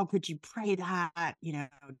like, how could you pray that? You know,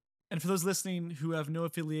 And for those listening who have no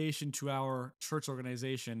affiliation to our church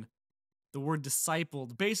organization, the word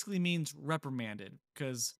discipled basically means reprimanded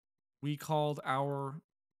because we called our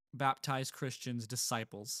baptized Christians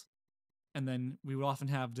disciples. And then we would often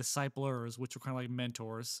have disciplers, which were kind of like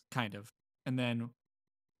mentors, kind of. And then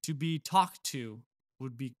to be talked to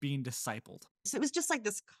would be being discipled. so it was just like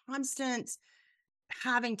this constant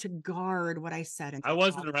having to guard what I said. And I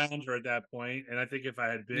wasn't around her at that point, and I think if I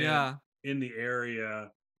had been Yeah. in the area,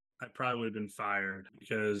 I probably would have been fired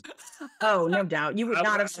because oh, no doubt. You would I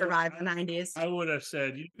not would- have survived the 90s. I would have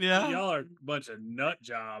said, Yeah. y'all are a bunch of nut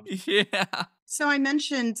jobs. Yeah. So I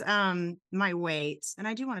mentioned my weight, and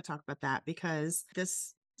I do want to talk about that because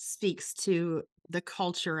this speaks to the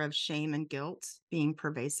culture of shame and guilt being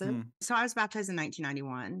pervasive. So I was baptized in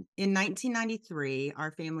 1991. In 1993,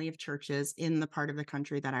 our family of churches in the part of the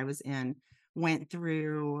country that I was in went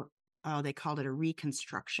through, oh, they called it a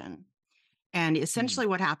reconstruction. And essentially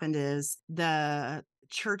what happened is the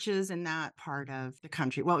churches in that part of the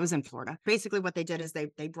country, well, it was in Florida. Basically what they did is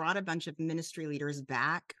they brought a bunch of ministry leaders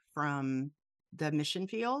back from the mission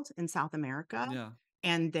field in South America, Yeah.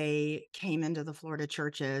 and they came into the Florida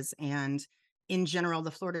churches. And in general,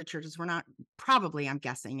 the Florida churches were not, probably, I'm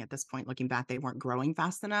guessing at this point, looking back, they weren't growing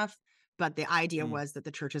fast enough. But the idea was that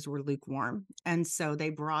the churches were lukewarm. And so they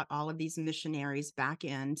brought all of these missionaries back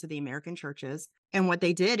into the American churches. And what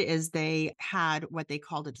they did is they had what they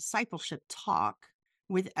called a discipleship talk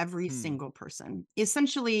with every single person,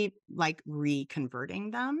 essentially like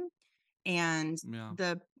reconverting them. And Yeah.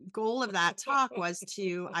 the goal of that talk was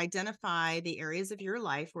to identify the areas of your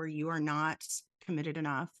life where you are not committed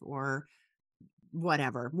enough or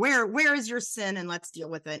whatever. Where is your sin? And let's deal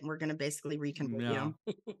with it. And we're going to basically reconvert you.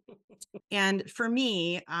 And for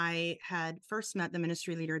me, I had first met the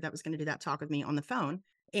ministry leader that was going to do that talk with me on the phone.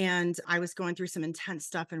 And I was going through some intense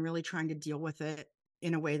stuff and really trying to deal with it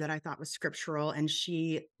in a way that I thought was scriptural. And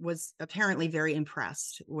she was apparently very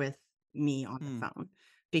impressed with me on the phone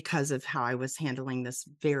because of how I was handling this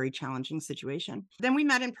very challenging situation. Then we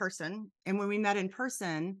met in person. And when we met in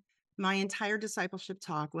person, my entire discipleship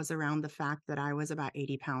talk was around the fact that I was about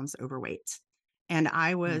 80 pounds overweight. And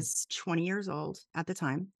I was 20 years old at the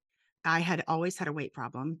time. I had always had a weight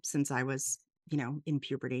problem since I was, in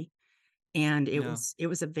puberty. And it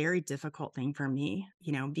was a very difficult thing for me,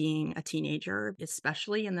 being a teenager,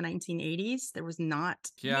 especially in the 1980s. There was not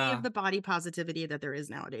any of the body positivity that there is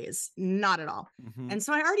nowadays, not at all. And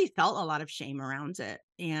so I already felt a lot of shame around it.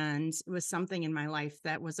 And it was something in my life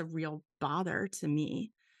that was a real bother to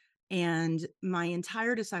me. And my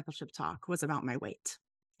entire discipleship talk was about my weight.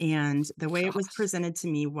 And the way it was presented to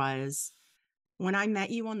me was, when I met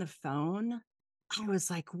you on the phone, I was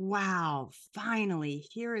like, wow, finally,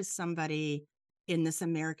 here is somebody in this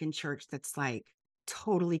American church that's like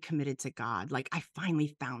totally committed to God. Like, I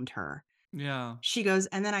finally found her. Yeah. She goes,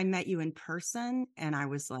 and then I met you in person, and I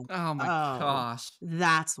was like, Oh my oh, gosh.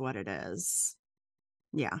 that's what it is.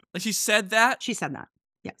 Yeah. Like she said that? She said that.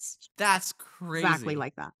 Yes. That's crazy. Exactly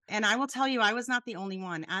like that. And I will tell you, I was not the only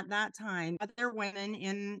one at that time. Other women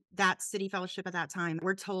in that city fellowship at that time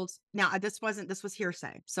were told, now this was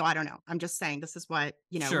hearsay. So I don't know. I'm just saying this is what,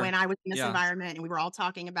 Sure. when I was in this Yeah. environment and we were all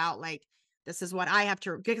talking about like, this is what I have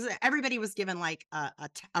to, because everybody was given like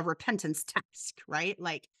a repentance task, right?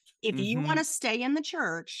 Like, if you want to stay in the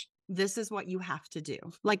church, this is what you have to do.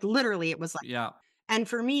 Like literally it was like, Yeah. and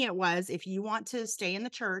for me, it was, if you want to stay in the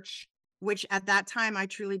church, which at that time I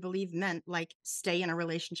truly believe meant like stay in a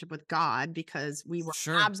relationship with God, because we were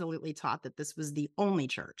Sure. absolutely taught that this was the only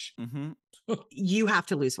church. Mm-hmm. You have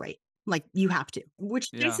to lose weight. Like you have to, which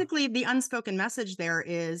Yeah. basically the unspoken message there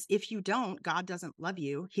is, if you don't, God doesn't love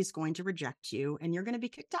you. He's going to reject you and you're going to be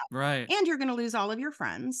kicked out. Right. And you're going to lose all of your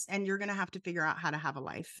friends, and you're going to have to figure out how to have a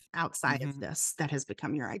life outside of this that has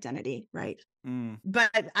become your identity. Right.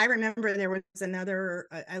 But I remember there was another,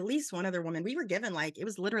 at least one other woman, we were given like, it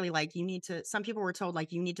was literally like, some people were told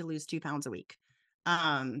like, you need to lose 2 pounds a week.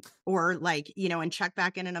 Or like, and check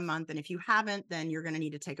back in a month. And if you haven't, then you're going to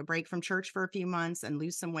need to take a break from church for a few months and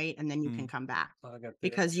lose some weight. And then you can come back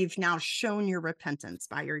because you've now shown your repentance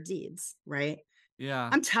by your deeds. Right. Yeah.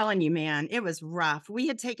 I'm telling you, man, it was rough. We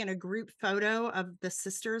had taken a group photo of the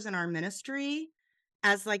sisters in our ministry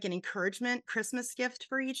as like an encouragement Christmas gift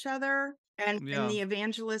for each other. And when Yeah. the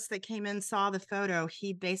evangelist that came in saw the photo,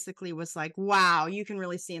 he basically was like, wow, you can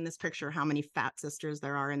really see in this picture how many fat sisters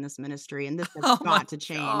there are in this ministry. And this has Oh my got to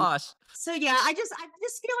change. gosh. So yeah, I just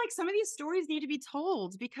feel like some of these stories need to be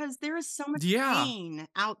told because there is so much Yeah. pain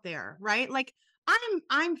out there, right? Like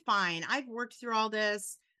I'm fine. I've worked through all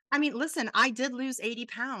this. I mean, listen, I did lose 80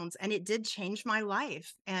 pounds and it did change my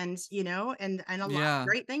life. And, and a lot of Yeah.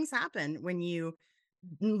 great things happen when you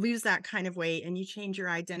lose that kind of weight and you change your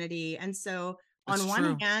identity. And so It's on one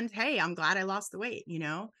true. hand, hey, I'm glad I lost the weight.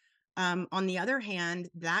 On the other hand,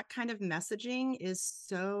 that kind of messaging is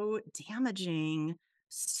so damaging,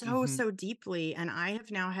 so, Mhm. so deeply. And I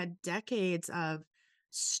have now had decades of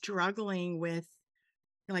struggling with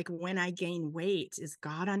like when I gain weight, is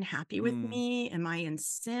God unhappy with Mm. me? Am I in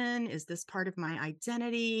sin? Is this part of my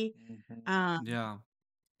identity? Mhm. Um, Yeah.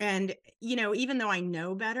 and even though I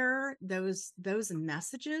know better, those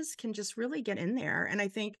messages can just really get in there. And I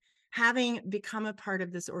think having become a part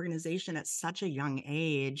of this organization at such a young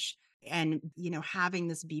age and having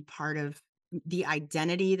this be part of the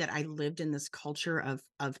identity that I lived in this culture of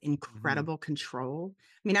Mhm. incredible control.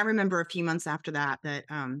 I mean, I remember a few months after that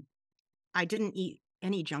I didn't eat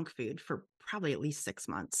any junk food for probably at least 6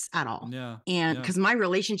 months at all. Yeah. And Yeah. because my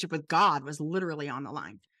relationship with God was literally on the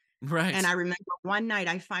line. And Right. I remember one night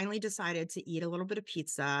I finally decided to eat a little bit of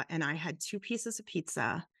pizza and I had 2 pieces of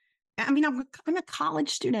pizza. I mean, I'm a college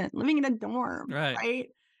student living in a dorm, Right. right?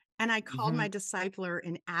 And I called my Mhm. discipler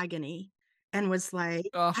in agony and was like,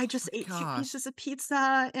 Oh "I just my ate 2 gosh. pieces of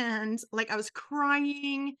pizza," and, like, I was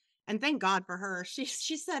crying, and thank God for her. She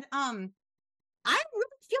said, "I really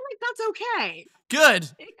feel like that's okay."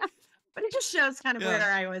 Good. Yeah, but it just shows kind of Yeah.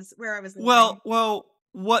 where I was living. Well,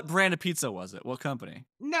 what brand of pizza was it? What company?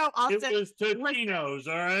 No, It Austin, was listen, Totino's,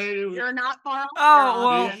 all right? It was you're not far off there, Oh,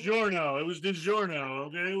 well, Austin. DiGiorno. It was DiGiorno,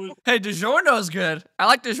 okay? It was hey, DiGiorno's good. I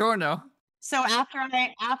like DiGiorno. So after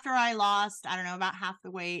I lost, I don't know, about half the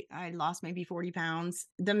weight, I lost maybe 40 pounds.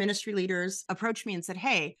 The ministry leaders approached me and said,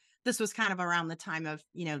 "Hey," this was kind of around the time of,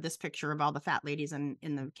 this picture of all the fat ladies in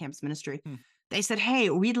the campus ministry. Hmm. They said, "Hey,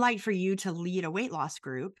 we'd like for you to lead a weight loss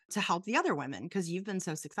group to help the other women because you've been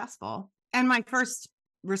so successful." And my first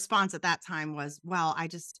response at that time was, "Well, I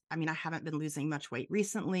mean, I haven't been losing much weight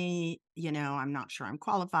recently. I'm not sure I'm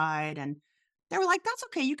qualified." And they were like, "That's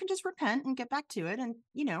okay. You can just repent and get back to it, and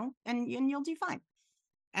and you'll do fine."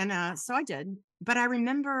 And so I did. But I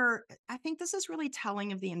remember, I think this is really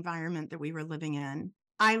telling of the environment that we were living in.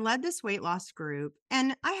 I led this weight loss group,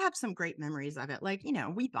 and I have some great memories of it. Like,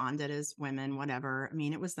 we bonded as women, whatever. I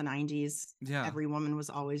mean, it was the 90s. Yeah. Every woman was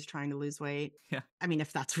always trying to lose weight. Yeah. I mean,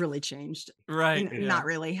 if that's really changed, Right. yeah. not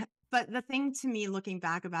really. But the thing to me, looking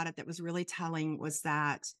back about it, that was really telling was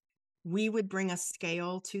that we would bring a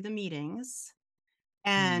scale to the meetings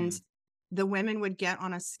and Mm. the women would get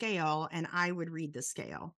on a scale and I would read the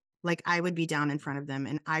scale. Like I would be down in front of them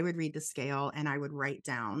and I would read the scale and I would write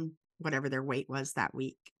down whatever their weight was that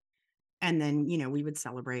week. And then, we would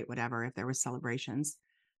celebrate whatever if there was celebrations.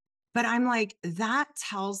 But I'm like, that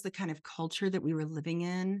tells the kind of culture that we were living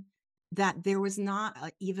in, that there was not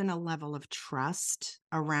even a level of trust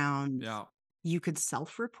around Yeah. you could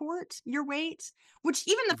self-report your weight, which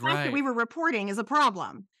even the fact that Right. we were reporting is a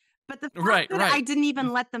problem. But the fact Right. that I Right. didn't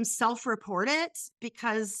even let them self-report it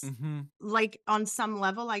because, Mhm. like, on some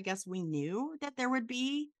level, I guess we knew that there would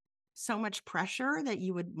be so much pressure that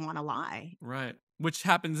you would want to lie. Right. Which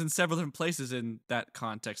happens in several different places in that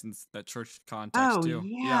context, in that church context Oh, too.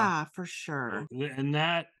 Yeah. yeah, for sure. And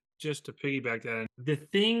that, just to piggyback that, the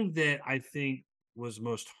thing that I think was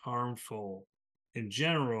most harmful in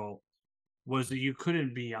general was that you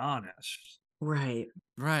couldn't be honest. Right.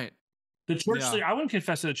 Right. The church Yeah. leader, I wouldn't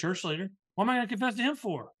confess to the church leader. What am I going to confess to him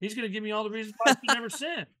for? He's going to give me all the reasons why I should never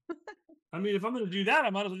sin. I mean, if I'm going to do that, I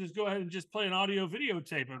might as well just go ahead and just play an audio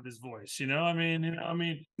videotape of his voice.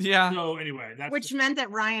 Yeah. So anyway, that's Which meant that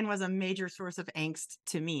Ryan was a major source of angst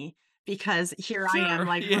to me because here I am, Sure.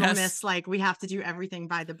 like little Yes. miss, like we have to do everything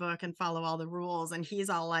by the book and follow all the rules. And he's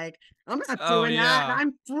all like, "I'm not Oh doing that." And yeah.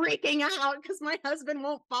 I'm freaking out because my husband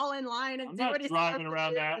won't fall in line and I'm do not what he's driving supposed to around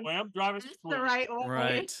do. that And way. I'm driving that's this the way. right way.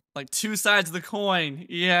 Right. Like two sides of the coin.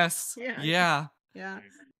 Yes. Yeah. Yeah. Yeah.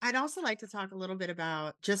 I'd also like to talk a little bit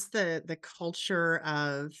about just the culture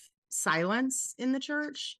of silence in the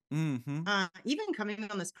church. Mhm. Even coming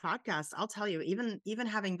on this podcast, I'll tell you, even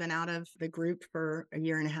having been out of the group for a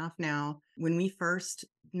year and a half now, when we first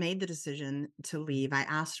made the decision to leave, I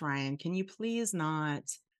asked Ryan, "Can you please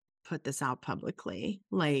not put this out publicly?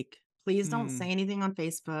 Like, please don't say Mm. anything on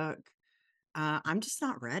Facebook. I'm just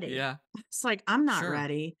not ready. Yeah. It's like, I'm not Sure.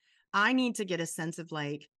 ready. I need to get a sense of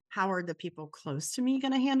like, how are the people close to me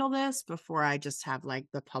going to handle this before I just have like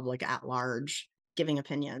the public at large giving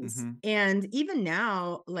opinions. Mhm. And even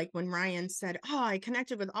now, like when Ryan said, "Oh, I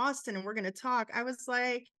connected with Austin and we're going to talk," I was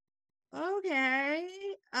like, okay.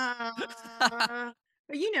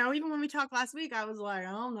 But even when we talked last week, I was like,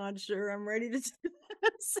 I'm not sure I'm ready to do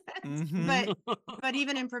this. Mhm. But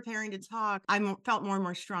even in preparing to talk, I felt more and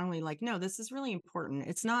more strongly like, no, this is really important.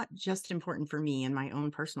 It's not just important for me and my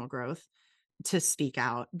own personal growth to speak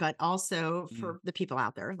out, but also Mm, for the people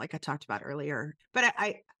out there, like I talked about earlier. But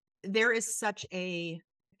there is such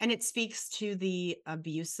and it speaks to the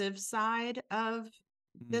abusive side of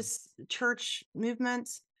mm, this church movement.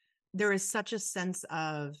 There is such a sense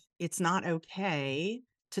of it's not okay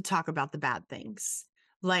to talk about the bad things.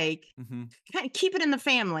 Like, mhm. kind of keep it in the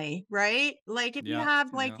family, right? Like if you Yeah,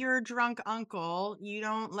 have like yeah, your drunk uncle, you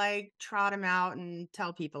don't like trot him out and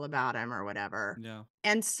tell people about him or whatever. yeah.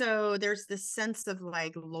 And so there's this sense of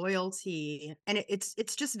like loyalty, and it's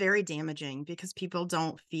just very damaging because people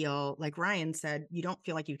don't feel, like Ryan said, you don't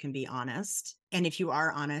feel like you can be honest. And if you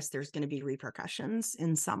are honest, there's going to be repercussions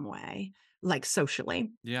in some way, like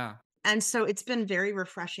socially. Yeah. And so it's been very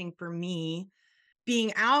refreshing for me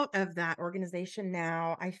being out of that organization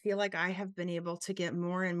now. I feel like I have been able to get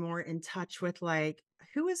more and more in touch with like,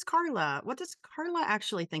 who is Carla? What does Carla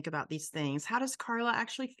actually think about these things? How does Carla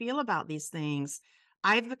actually feel about these things?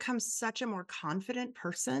 I've become such a more confident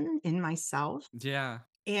person in myself, Yeah.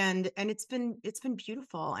 and it's been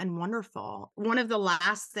beautiful and wonderful. One of the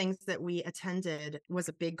last things that we attended was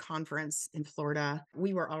a big conference in Florida.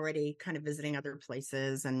 We were already kind of visiting other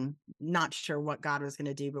places and not sure what God was going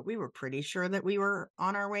to do, but we were pretty sure that we were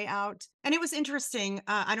on our way out. And it was interesting.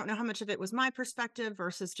 I don't know how much of it was my perspective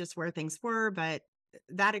versus just where things were, but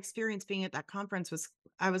that experience being at that conference was,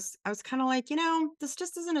 I was kind of like, this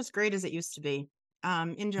just isn't as great as it used to be,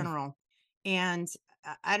 in general. And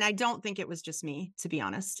and I don't think it was just me, to be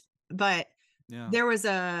honest. But Yeah. there was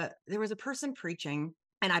a person preaching,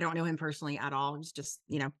 and I don't know him personally at all. It was just,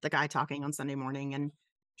 the guy talking on Sunday morning. And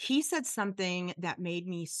he said something that made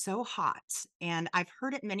me so hot. And I've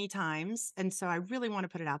heard it many times. And so I really want to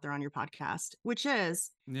put it out there on your podcast, which is,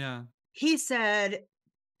 Yeah. he said,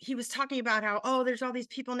 he was talking about how, oh, there's all these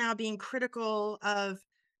people now being critical of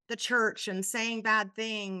the church and saying bad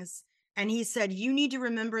things. And he said, you need to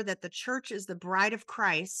remember that the church is the bride of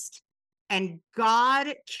Christ and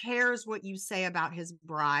God cares what you say about his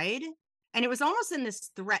bride. And it was almost in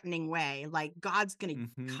this threatening way, like God's going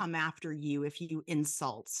to Mhm. come after you if you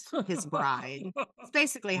insult his bride. It's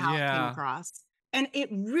basically how it came Yeah. across. And it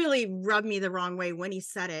really rubbed me the wrong way when he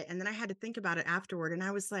said it. And then I had to think about it afterward. And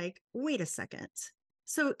I was like, wait a second.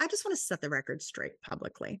 So I just want to set the record straight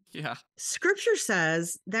publicly. Yeah. Scripture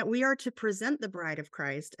says that we are to present the bride of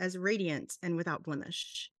Christ as radiant and without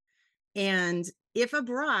blemish. And if a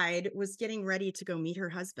bride was getting ready to go meet her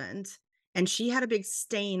husband and she had a big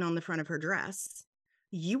stain on the front of her dress,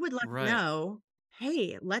 you would let her Right. know,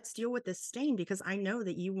 hey, let's deal with this stain because I know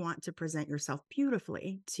that you want to present yourself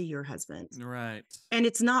beautifully to your husband. Right. And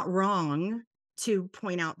it's not wrong to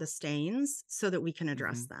point out the stains so that we can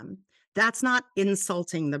address Mhm. them. That's not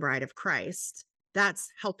insulting the bride of Christ.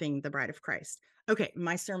 That's helping the bride of Christ. Okay,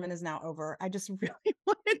 my sermon is now over. I just really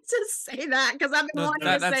wanted to say that because I've been No, wanting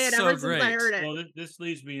No, to that's say it so ever since I great. heard it. well, this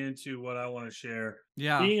leads me into what I want to share.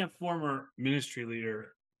 Yeah. Being a former ministry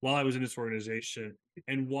leader while I was in this organization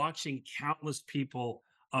and watching countless people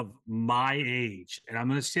of my age, and I'm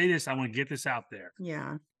going to say this, I want to get this out there.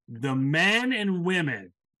 Yeah. The men and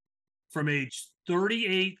women from age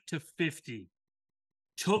 38 to 50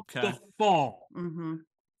 took the Okay. fall Mm-hmm.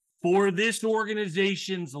 for this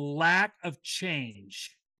organization's lack of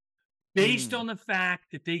change based Mm. on the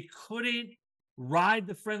fact that they couldn't ride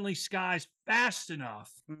the friendly skies fast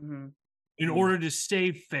enough Mm-hmm. in Mm. order to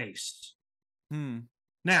save face. Hmm.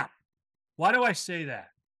 Now, why do I say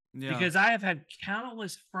that? Yeah. Because I have had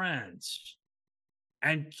countless friends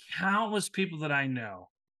and countless people that I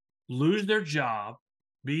know lose their job,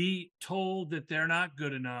 be told that they're not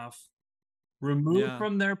good enough, removed Yeah.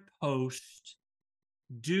 from their post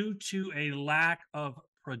due to a lack of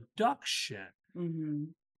production. Mm-hmm.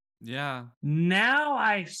 Yeah.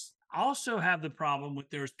 Now also have the problem with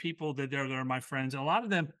there's people that they're my friends. A lot of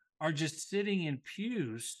them are just sitting in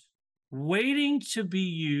pews waiting to be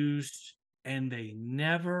used, and they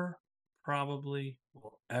never probably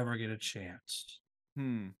will ever get a chance.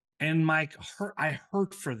 Hmm. And I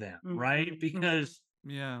hurt for them, right? Mm-hmm. Because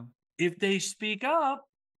Yeah. if they speak up,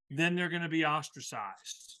 then they're going to be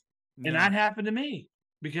ostracized. And Yeah. that happened to me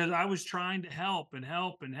because I was trying to help and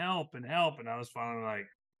help and help and help. And I was finally like,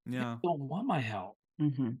 Yeah. Don't want my help.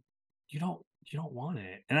 Hmm. You don't want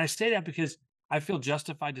it. And I say that because I feel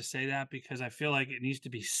justified to say that because I feel like it needs to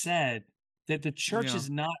be said that the church Yeah. is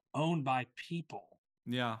not owned by people.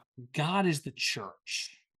 Yeah. God is the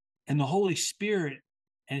church, and the Holy Spirit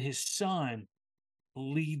and his son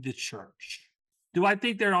lead the church. Do I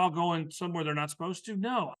think they're all going somewhere they're not supposed to?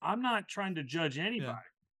 No, I'm not trying to judge Yeah. anybody.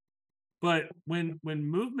 But when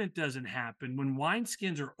movement doesn't happen, when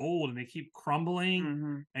wineskins are old and they keep crumbling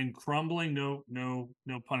Hmm. and crumbling, no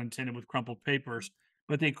pun intended with crumpled papers,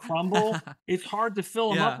 but they crumble, it's hard to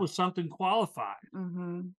fill them up Yeah. with something qualified.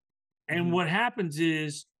 Hmm. And Mhm. what happens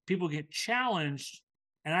is people get challenged,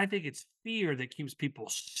 and I think it's fear that keeps people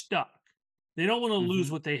stuck. They don't want to lose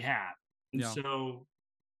Mhm. what they have. And Yeah. so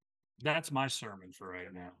that's my sermon for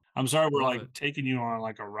right now. I'm sorry we're Love like it. taking you on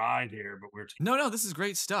like a ride here, but we're No, no, this is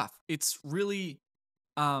great stuff. It's really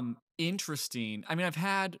interesting. I mean, I've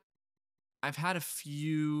had a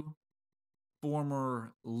few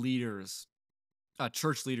former leaders,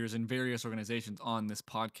 church leaders in various organizations on this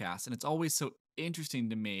podcast, and it's always so interesting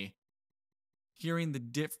to me hearing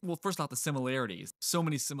well, first off, the similarities, so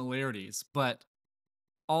many similarities, but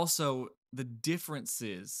also the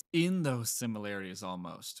differences in those similarities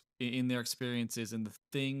almost in their experiences and the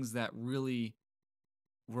things that really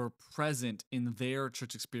were present in their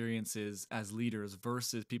church experiences as leaders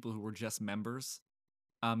versus people who were just members.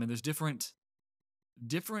 And there's different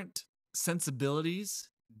sensibilities,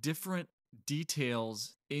 different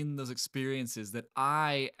details in those experiences that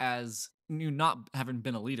I, as not having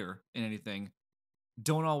been a leader in anything,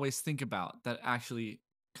 don't always think about. That actually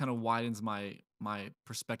kind of widens my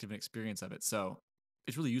perspective and experience of it. So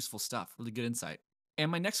it's really useful stuff, really good insight. And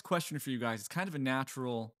my next question for you guys is kind of a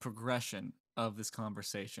natural progression of this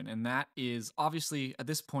conversation. And that is obviously at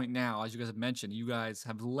this point now, as you guys have mentioned, you guys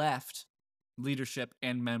have left leadership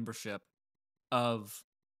and membership of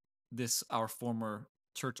this, our former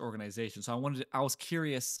church organization. So I was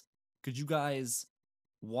curious, could you guys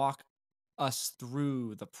walk us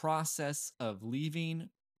through the process of leaving,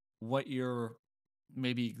 what your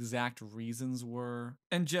maybe exact reasons were,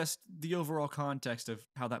 and just the overall context of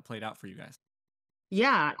how that played out for you guys?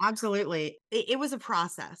 Yeah, absolutely. It was a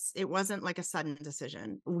process. It wasn't like a sudden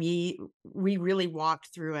decision. We really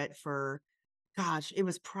walked through it for, gosh, it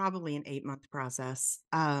was probably an 8-month process.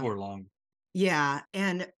 or long. Yeah,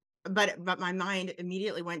 and but my mind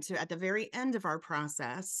immediately went to at the very end of our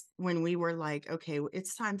process when we were like, okay,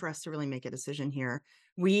 it's time for us to really make a decision here.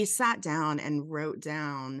 We sat down and wrote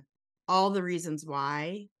down all the reasons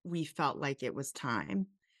why we felt like it was time.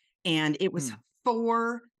 And it was Hmm.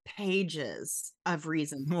 4 pages of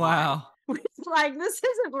reasons why. Wow. It's like, this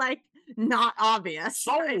isn't like not obvious.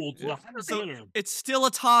 Sold Yeah. to a So hitter. it's still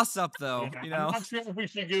a toss up though, Yeah, you I'm know? not sure if we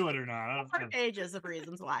should do it or not. I don't 4 know. pages of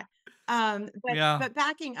reasons why. Yeah. But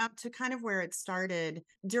backing up to kind of where it started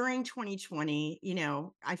during 2020,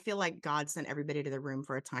 I feel like God sent everybody to the room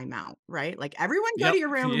for a timeout, right? Like everyone go to Yep. your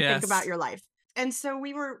room and think about Yes. your life. And so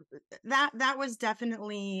we were that was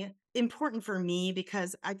definitely important for me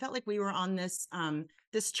because I felt like we were on this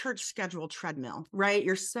church schedule treadmill, right?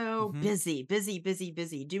 You're so Hmm. busy, busy, busy,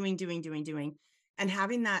 busy, doing, and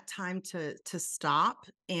having that time to stop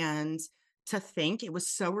and to think. It was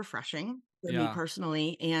so refreshing for me Yeah.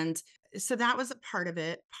 personally. And so that was a part of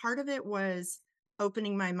it. Part of it was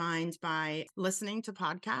opening my mind by listening to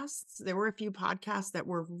podcasts. There were a few podcasts that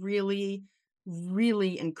were really,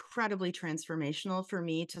 really incredibly transformational for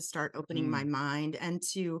me to start opening my Mm. mind and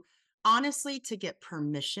to honestly to get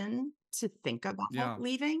permission to think about Yeah.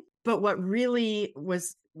 leaving. But what really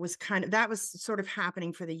was kind of that was sort of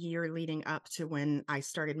happening for the year leading up to when I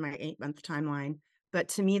started my 8-month timeline. But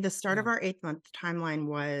to me, the start of Yeah. our 8-month timeline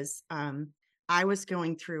was I was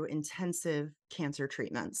going through intensive cancer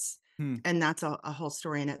treatments. Hmm. And that's a whole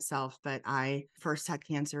story in itself. But I first had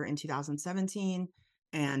cancer in 2017,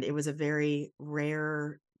 and it was a very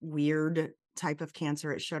rare, weird type of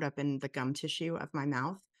cancer. It showed up in the gum tissue of my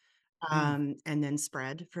mouth, Hmm. and then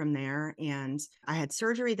spread from there. And I had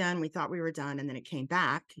surgery then. We thought we were done. And then it came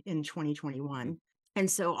back in 2021. And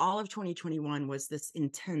so all of 2021 was this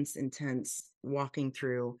intense, intense walking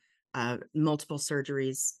through multiple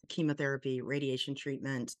surgeries, chemotherapy, radiation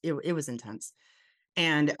treatment. It was intense.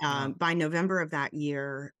 And Yeah. by November of that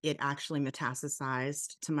year, it actually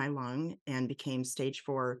metastasized to my lung and became stage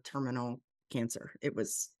 4 terminal cancer. It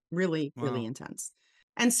was really, really Wow. intense.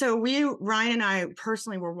 And so Ryan and I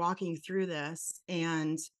personally were walking through this.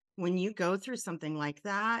 And when you go through something like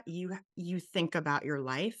that, you think about your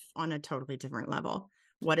life on a totally different level.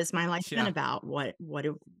 What has my life been Yeah. about? What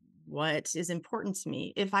is important to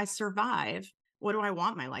me? If I survive, what do I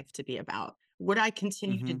want my life to be about? Would I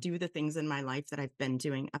continue to Mm-hmm. do the things in my life that I've been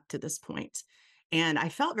doing up to this point? And I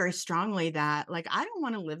felt very strongly that like I don't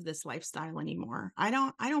want to live this lifestyle anymore. I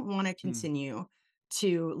don't want to Mm. continue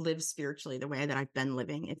to live spiritually the way that I've been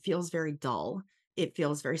living. It feels very dull. It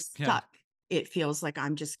feels very Yeah. stuck. It feels like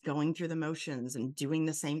I'm just going through the motions and doing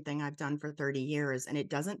the same thing I've done for 30 years and it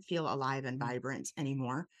doesn't feel alive and Mm. vibrant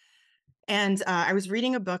anymore. And I was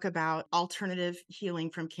reading a book about alternative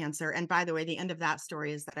healing from cancer. And by the way, the end of that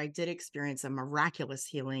story is that I did experience a miraculous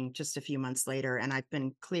healing just a few months later, and I've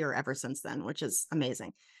been clear ever since then, which is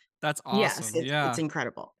amazing. That's Yes, awesome. it's Yeah.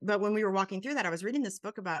 incredible. But when we were walking through that, I was reading this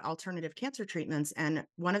book about alternative cancer treatments, and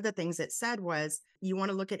one of the things it said was you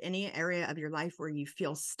want to look at any area of your life where you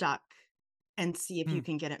feel stuck and see if you Mm.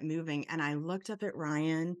 can get it moving. And I looked up at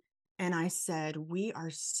Ryan and I said, we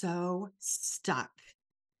are so stuck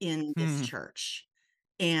in this Hmm. church.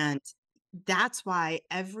 And that's why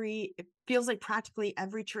it feels like practically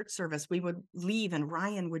every church service we would leave and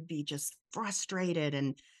Ryan would be just frustrated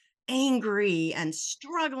and angry and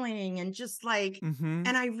struggling and just like, Mm-hmm.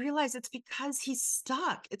 and I realize it's because he's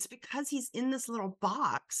stuck. It's because he's in this little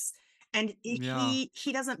box and Yeah.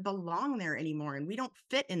 he doesn't belong there anymore and we don't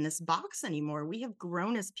fit in this box anymore. We have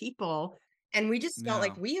grown as people and we just felt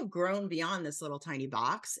like Yeah. we have grown beyond this little tiny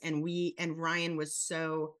box and Ryan was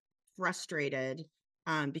so frustrated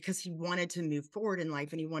because he wanted to move forward in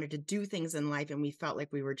life and he wanted to do things in life and we felt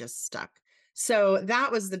like we were just stuck. So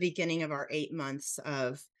that was the beginning of our 8 months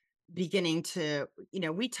of beginning to,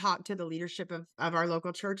 we talked to the leadership of our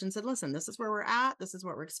local church and said, listen, this is where we're at. This is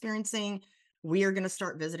what we're experiencing. We are going to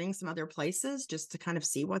start visiting some other places just to kind of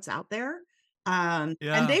see what's out there. And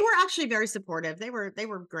Yeah. they were actually very supportive. They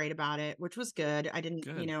were great about it, which was good. I didn't,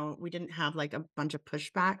 Good. we didn't have like a bunch of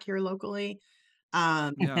pushback here locally.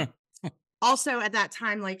 Um, Yeah. also at that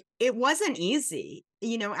time, like it wasn't easy,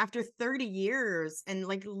 after 30 years and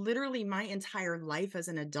like literally my entire life as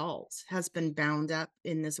an adult has been bound up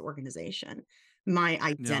in this organization. My Yeah.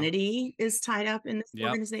 identity is tied up in this Yep.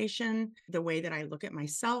 organization, the way that I look at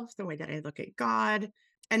myself, the way that I look at God.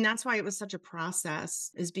 And that's why it was such a process,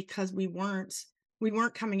 is because we weren't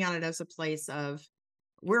coming at it as a place of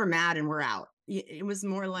we're mad and we're out. It was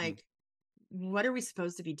more Mm. like, what are we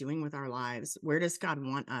supposed to be doing with our lives? Where does God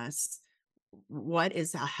want us? What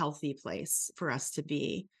is a healthy place for us to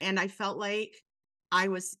be? And I felt like I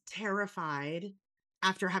was terrified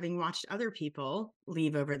after having watched other people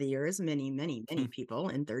leave over the years, many, many, many people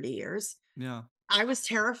in 30 years. Yeah. I was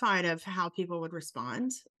terrified of how people would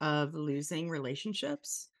respond, of losing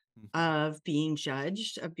relationships, Mhm. of being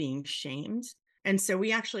judged, of being shamed. And so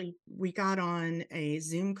we got on a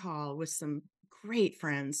Zoom call with some great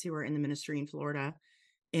friends who are in the ministry in Florida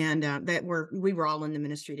and we were all in the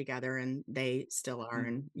ministry together and they still are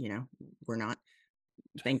Mm. and we're not,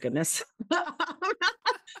 thank goodness.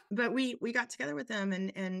 But we got together with them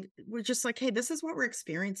and we're just like, hey, this is what we're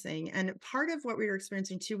experiencing. And part of what we were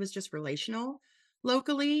experiencing too was just relational.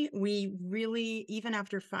 Locally, we really, even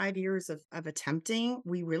after 5 years of attempting,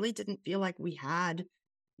 we really didn't feel like we had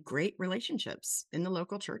great relationships in the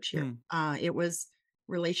local church here. Mm. It was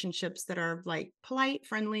relationships that are like polite,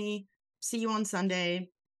 friendly, see you on Sunday,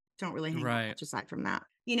 don't really hang out Right. much aside from that.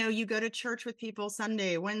 You go to church with people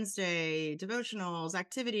Sunday, Wednesday, devotionals,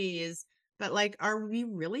 activities, but like, are we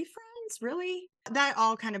really friends? Really? That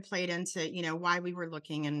all kind of played into, why we were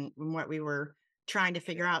looking and what we were trying to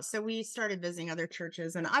figure out. So we started visiting other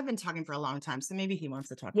churches and I've been talking for a long time. So maybe he wants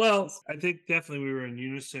to talk. Well, I think definitely we were in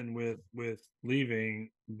unison with leaving,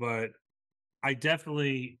 but I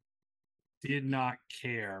definitely did not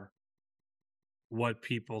care what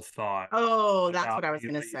people thought Oh, that's about what I was me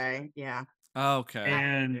going to leaving. say. Yeah. Okay.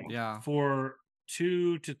 And Yeah. for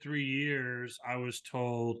 2 to 3 years, I was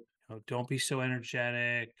told, "Don't be so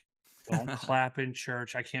energetic. Don't clap in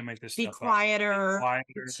church." I can't make this Be stuff up. Be quieter. You're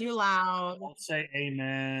quieter. too loud. Don't say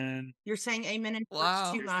amen. You're saying amen in church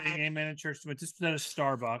Wow. too You're much. saying amen in church. But this was at a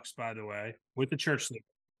Starbucks, by the way, with the church leader.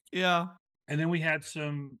 Yeah. And then we had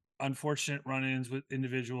some unfortunate run-ins with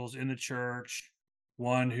individuals in the church.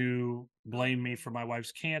 One who blamed me for my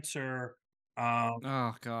wife's cancer.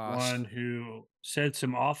 Oh gosh. One who said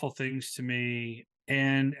some awful things to me.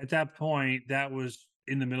 And at that point, that was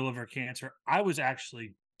in the middle of her cancer. I was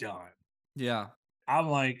actually done. Yeah. I'm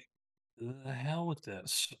like, the hell with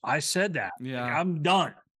this. I said that. Like, Yeah. I'm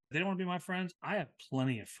done. They don't want to be my friends. I have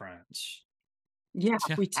plenty of friends. Yeah,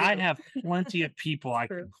 Yeah. we do. I have plenty of people I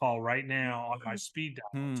True. can call right now on my speed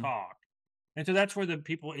dial and Hmm. talk. And so that's where the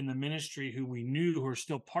people in the ministry who we knew who are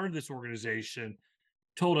still part of this organization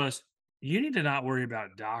told us, you need to not worry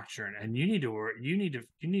about doctrine and you need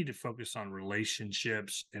to focus on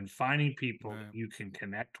relationships and finding people that Right. you can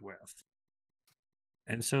connect with.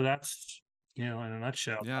 And so that's In a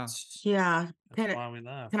nutshell, Yeah. Yeah. that's why we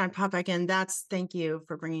left. Can I pop back in? Thank you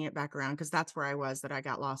for bringing it back around because that's where I was that I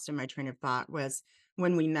got lost in my train of thought was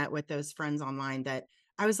when we met with those friends online that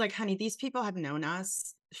I was like, honey, these people have known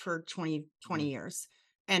us for 20 Mhm. years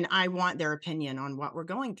and I want their opinion on what we're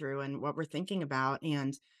going through and what we're thinking about.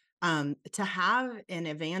 And to have an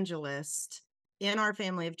evangelist in our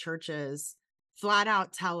family of churches flat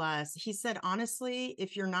out tell us, he said, honestly,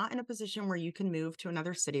 if you're not in a position where you can move to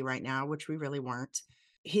another city right now, which we really weren't,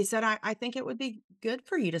 he said, I think it would be good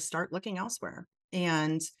for you to start looking elsewhere.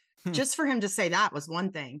 And just for him to say that was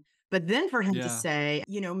one thing. But then for him to Yeah. say,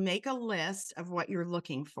 make a list of what you're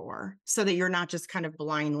looking for so that you're not just kind of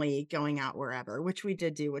blindly going out wherever, which we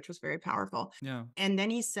did do, which was very powerful. Yeah. And then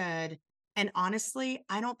he said, and honestly,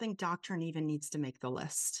 I don't think doctrine even needs to make the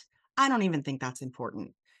list. I don't even think that's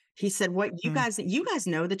important. He said, what Hmm. you guys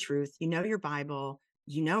know the truth, you know your Bible,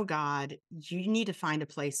 you know God, you need to find a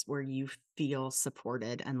place where you feel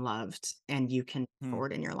supported and loved and you can move Hmm.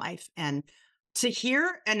 forward in your life. And to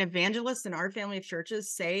hear an evangelist in our family of churches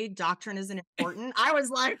say doctrine isn't important, I was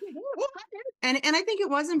like, what? And I think it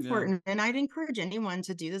was Yeah. important. And I'd encourage anyone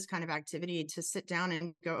to do this kind of activity to sit down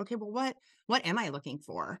and go, okay, well, what am I looking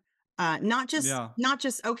for? Yeah. Not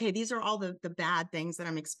just okay, these are all the bad things that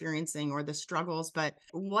I'm experiencing or the struggles, but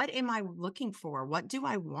what am I looking for? What do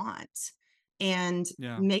I want? And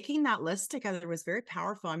Yeah. making that list together was very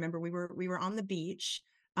powerful. I remember we were on the beach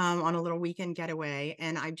on a little weekend getaway,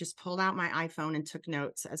 and I just pulled out my iPhone and took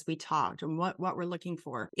notes as we talked and what we're looking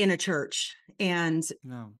for in a church. And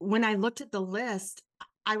No. when I looked at the list,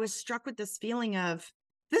 I was struck with this feeling of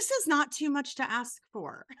this is not too much to ask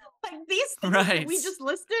for. Like these things that Right. we just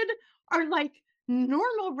listed are like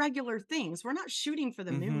normal regular things. We're not shooting for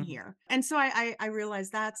the moon Hmm. here. And so I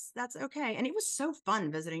realized that's okay. And it was so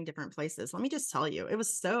fun visiting different places. Let me just tell you, it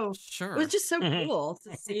was Sure. just so cool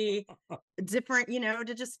to see different,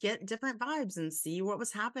 to just get different vibes and see what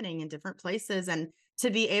was happening in different places and to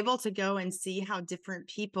be able to go and see how different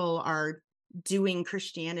people are doing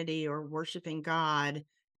Christianity or worshiping God,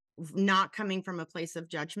 not coming from a place of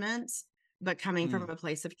judgment, but coming from Mm. a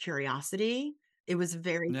place of curiosity. It was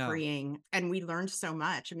very Yeah. freeing and we learned so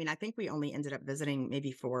much. I mean, I think we only ended up visiting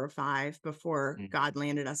maybe 4 or 5 before Mm, God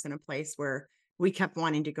landed us in a place where we kept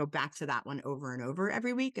wanting to go back to that one over and over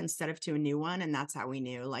every week instead of to a new one. And that's how we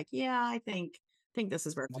knew, like, yeah, I think this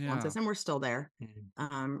is where God wants Yeah. us. And we're still there mm,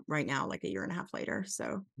 right now, like a year and a half later.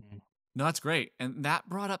 So mm, No, that's great. And that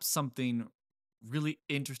brought up something really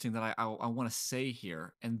interesting that I want to say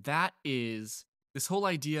here. And that is this whole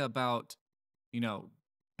idea about, you know,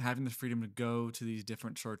 having the freedom to go to these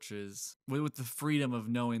different churches with the freedom of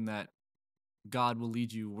knowing that God will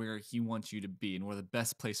lead you where he wants you to be and where the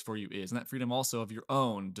best place for you is. And that freedom also of your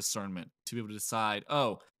own discernment to be able to decide,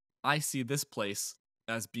 oh, I see this place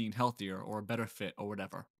as being healthier or a better fit or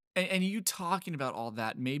whatever. And you talking about all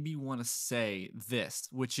that made me want to say this,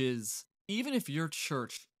 which is even if your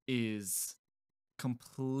church is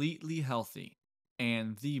completely healthy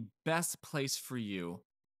and the best place for you,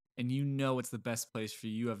 and you know it's the best place for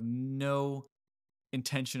you, you have no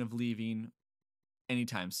intention of leaving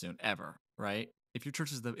anytime soon, ever, right? If your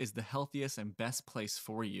church is the healthiest and best place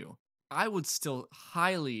for you, I would still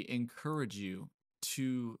highly encourage you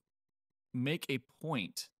to make a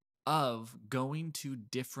point of going to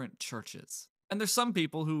different churches. And there's some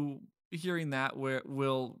people who hearing that where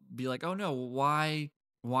will be like, "Oh no, why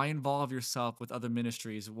involve yourself with other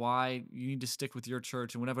ministries? Why you need to stick with your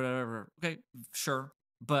church and whatever." Okay, sure.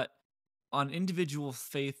 But on individual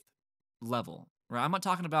faith level, right? I'm not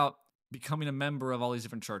talking about becoming a member of all these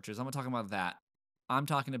different churches. I'm not talking about that. I'm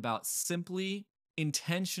talking about simply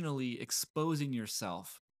intentionally exposing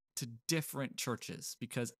yourself to different churches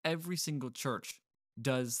because every single church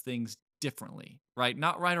does things differently, right?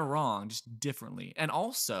 Not right or wrong, just differently. And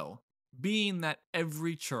also, being that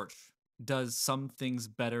every church does some things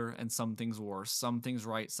better and some things worse, some things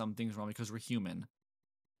right, some things wrong because we're human.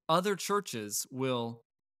 Other churches will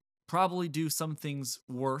probably do some things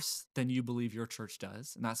worse than you believe your church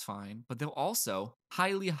does, and that's fine. But they'll also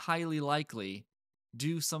highly likely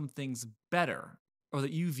do some things better or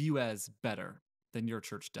that you view as better than your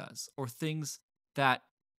church does, or things that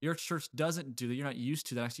your church doesn't do that you're not used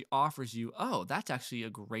to that actually offers you, oh, that's actually a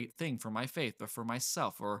great thing for my faith or for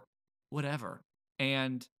myself or whatever.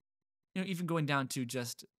 And even going down to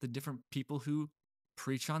just the different people who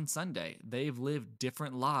preach on Sunday. They've lived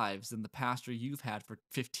different lives than the pastor you've had for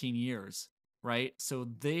 15 years, right? So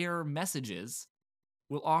their messages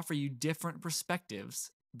will offer you different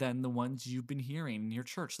perspectives than the ones you've been hearing in your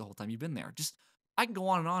church the whole time you've been there. Just I can go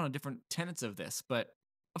on different tenets of this, but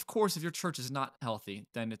of course, if your church is not healthy,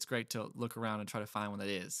 then it's great to look around and try to find one that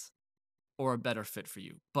is. or a better fit for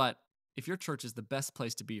you. But if your church is the best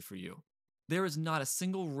place to be for you, there is not a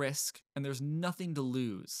single risk and there's nothing to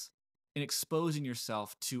lose in exposing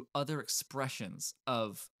yourself to other expressions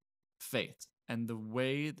of faith and the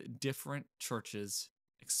way that different churches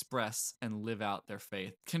express and live out their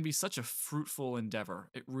faith can be such a fruitful endeavor.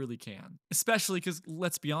 It really can. Especially because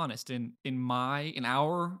let's be honest, in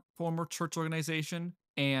our former church organization,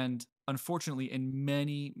 and unfortunately in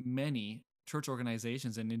many church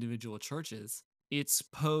organizations and individual churches, it's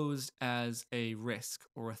posed as a risk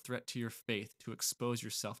or a threat to your faith to expose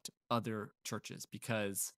yourself to other churches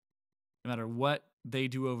because no matter what they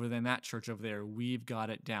do over there in that church over there, we've got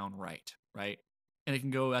it down right, right? And it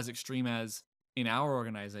can go as extreme as in our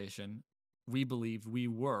organization, we believed we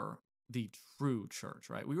were the true church,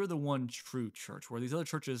 right? We were the one true church where these other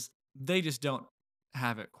churches, they just don't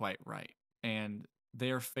have it quite right. And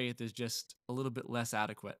their faith is just a little bit less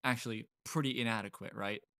adequate, actually pretty inadequate,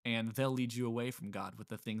 right? And they'll lead you away from God with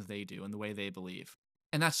the things they do and the way they believe.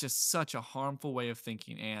 And that's just such a harmful way of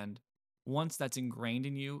thinking. And once that's ingrained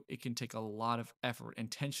in you, it can take a lot of effort,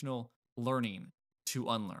 intentional learning to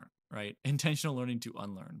unlearn, right? Intentional learning to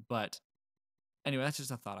unlearn. But anyway, that's just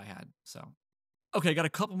a thought I had. So, okay, got a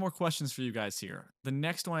couple more questions for you guys here. The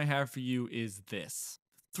next one I have for you is this.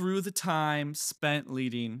 Through the time spent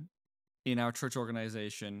leading in our church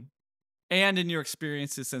organization and in your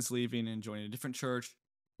experiences since leaving and joining a different church,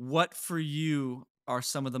 what for you are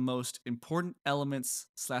some of the most important elements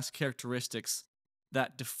 / characteristics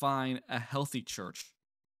that define a healthy church?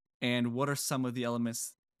 And what are some of the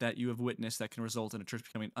elements that you have witnessed that can result in a church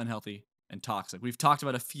becoming unhealthy and toxic? We've talked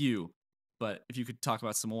about a few, but if you could talk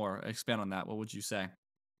about some more, expand on that, what would you say?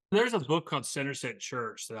 There's a book called Center Set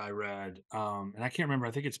Church that I read, and I can't remember.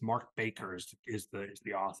 I think it's Mark Baker is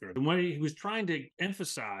the author. And what he was trying to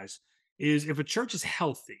emphasize is if a church is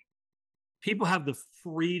healthy, people have the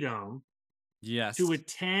freedom Yes. to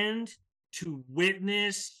attend, to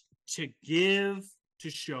witness, to give, to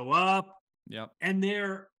show up, Yep. and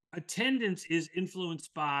their attendance is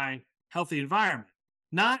influenced by healthy environment,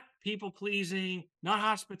 not people pleasing, not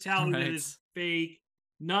hospitality that is fake,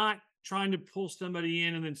 not trying to pull somebody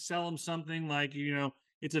in and then sell them something like,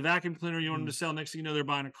 it's a vacuum cleaner you want them to sell. Next thing you know, they're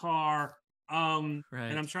buying a car. And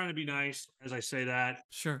Right. I'm trying to be nice as I say that.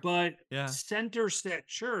 Sure. But Yeah. center set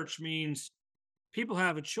church means people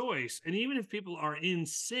have a choice. And even if people are in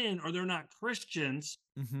sin or they're not Christians,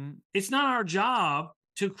 Mm-hmm. it's not our job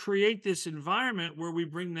to create this environment where we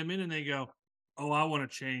bring them in and they go, oh, I want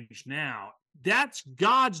to change now. That's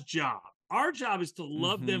God's job. Our job is to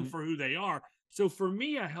love them for who they are. So for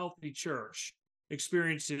me, a healthy church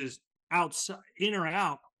experiences outside, in or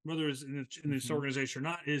out, whether it's in this organization or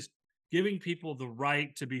not, is giving people the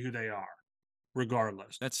right to be who they are,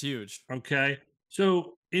 regardless. That's huge. Okay.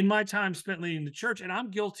 So in my time spent leading the church, and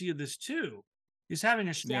I'm guilty of this too, is having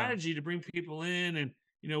a strategy to bring people in and,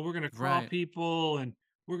 we're going to call people and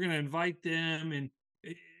we're going to invite them. And,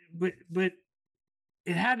 but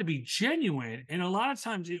it had to be genuine. And a lot of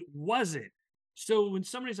times it wasn't. So when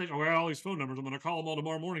somebody's like, oh, I got all these phone numbers, I'm going to call them all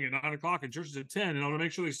tomorrow morning at 9:00 and church is at 10. And I'm going to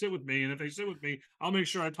make sure they sit with me. And if they sit with me, I'll make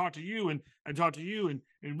sure I talk to you and talk to you and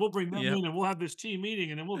we'll bring them in and we'll have this team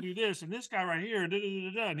meeting and then we'll do this. And this guy right here, and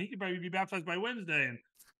he could probably be baptized by Wednesday. And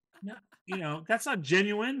that's not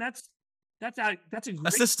genuine. That's a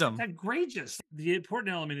system. That's outrageous. The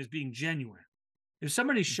important element is being genuine. If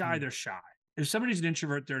somebody's shy, they're shy. If somebody's an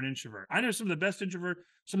introvert, they're an introvert. I know some of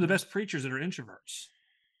the best preachers that are introverts.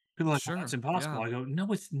 People are like, that's impossible. Yeah. I go,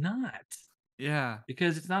 no, it's not. Yeah.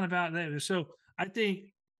 Because it's not about that. So I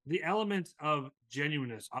think the elements of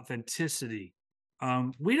genuineness, authenticity,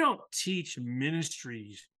 we don't teach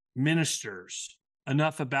ministers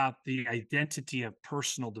enough about the identity of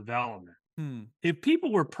personal development. If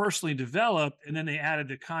people were personally developed and then they added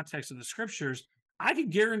the context of the scriptures, I could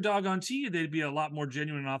guarantee you they'd be a lot more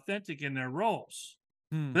genuine and authentic in their roles.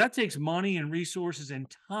 But that takes money and resources and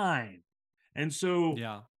time. And so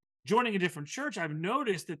joining a different church, I've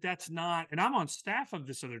noticed that that's not, and I'm on staff of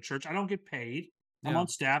this other church. I don't get paid. I'm on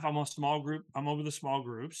staff. I'm on small group. I'm over the small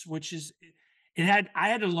groups, which is, I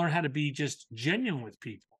had to learn how to be just genuine with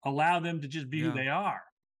people, allow them to just be who they are,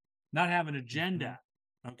 not have an agenda.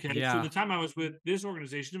 Okay. Yeah. So the time I was with this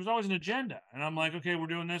organization, there was always an agenda. And I'm like, okay, we're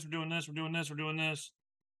doing this, we're doing this, we're doing this, we're doing this.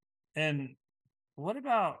 And what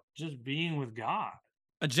about just being with God?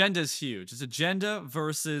 Agenda is huge. It's agenda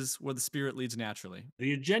versus where the Spirit leads naturally.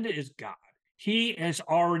 The agenda is God. He has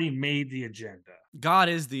already made the agenda. God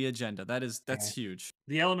is the agenda. That's huge.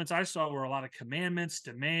 The elements I saw were a lot of commandments,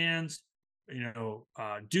 demands,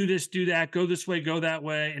 do this, do that, go this way, go that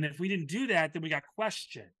way. And if we didn't do that, then we got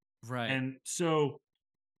questioned. Right. And so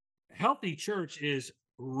healthy church is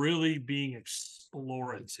really being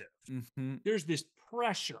explorative. Mm-hmm. There's this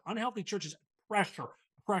pressure, unhealthy churches, pressure,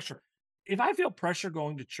 pressure. If I feel pressure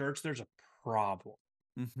going to church, there's a problem.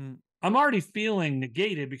 Mm-hmm. I'm already feeling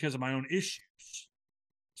negated because of my own issues,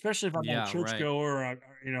 especially if I'm not a Yeah, right. churchgoer, or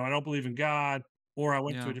I don't believe in God, or I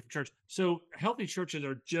went to a Yeah. different church. So healthy churches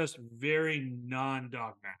are just very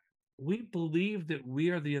non-dogmatic. We believe that we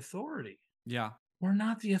are the authority. Yeah. We're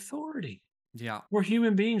not the authority. Yeah. We're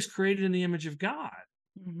human beings created in the image of God.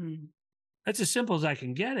 Mhm. That's as simple as I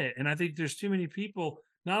can get it. And I think there's too many people,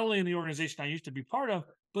 not only in the organization I used to be part of,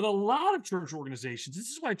 but a lot of church organizations. This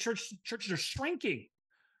is why churches are shrinking,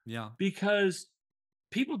 Yeah. because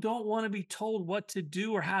people don't want to be told what to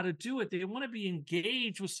do or how to do it. They want to be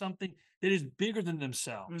engaged with something that is bigger than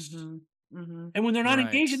themselves. Mhm. Mhm. And when they're not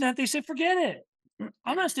engaged in Right. that, they say, forget it.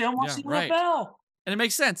 I'm not staying. I'm Yeah, watching the right. NFL. And it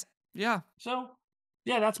makes sense. Yeah. So,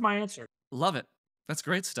 yeah, that's my answer. Love it. That's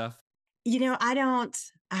great stuff.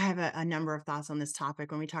 I have a number of thoughts on this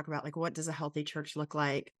topic when we talk about like what does a healthy church look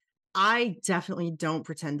like. I definitely don't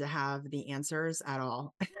pretend to have the answers at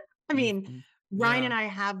all. I mean, Mhm. Ryan and Yeah. I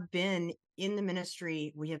have been in the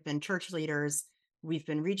ministry. We have been church leaders, we've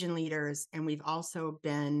been region leaders, and we've also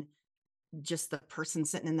been just the person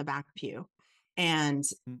sitting in the back pew. And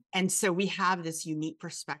Mm. and so we have this unique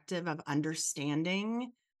perspective of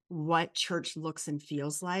understanding what church looks and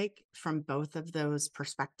feels like from both of those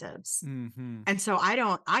perspectives. Mhm. And so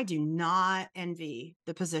I do not envy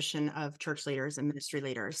the position of church leaders and ministry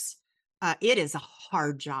leaders. It is a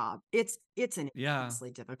hard job. It's an Yeah.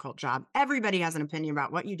 immensely difficult job. Everybody has an opinion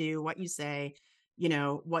about what you do, what you say,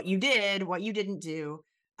 what you did, what you didn't do.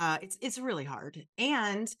 It's really hard.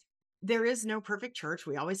 And there is no perfect church.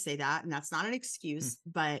 We always say that, and that's not an Mm. excuse.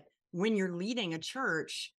 But when you're leading a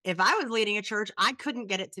church, if I was leading a church, I couldn't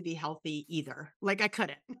get it to be healthy either. Like I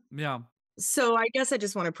couldn't. Yeah. So I guess I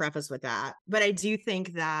just want to preface with that. But I do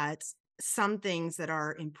think that some things that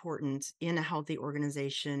are important in a healthy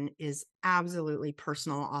organization is absolutely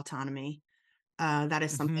personal autonomy. That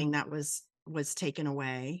is something Mhm. that was taken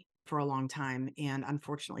away for a long time, and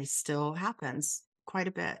unfortunately still happens quite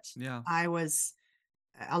a bit. Yeah. I was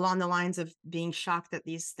along the lines of being shocked that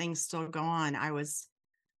these things still go on. I was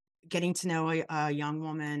getting to know a young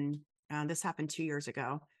woman. This happened 2 years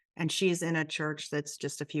ago, and she's in a church that's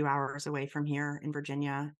just a few hours away from here in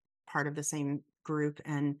Virginia, part of the same group.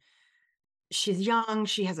 And she's young.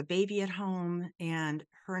 She has a baby at home, and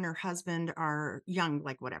her and her husband are young,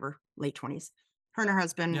 like whatever, late 20s. Her and her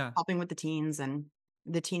husband Yeah. helping with the teens and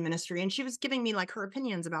the teen ministry. And she was giving me like her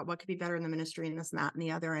opinions about what could be better in the ministry and this and that and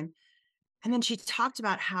the other. And then she talked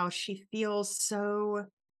about how she feels so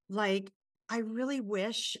like, I really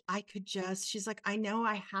wish I could just, she's like, I know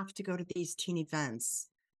I have to go to these teen events,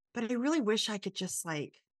 but I really wish I could just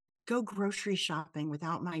like go grocery shopping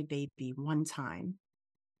without my baby one time.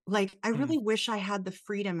 Like, I Mm. really wish I had the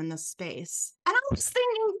freedom and the space. And I was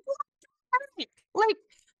thinking, what the heck? Like,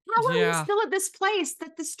 how are we Yeah. still at this place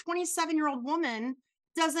that this 27-year-old woman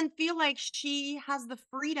doesn't feel like she has the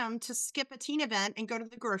freedom to skip a teen event and go to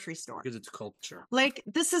the grocery store? Because it's culture. Like,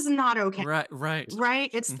 this is not okay, Right. Right. right?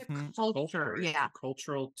 It's the Mhm. culture. It's Yeah. a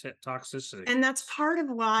cultural toxicity. And that's part of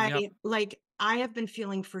why, Yep. like, I have been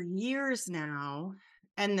feeling for years now,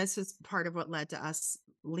 and this is part of what led to us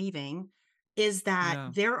leaving, is that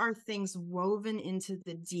Yeah. there are things woven into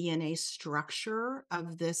the DNA structure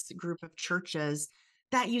of this group of churches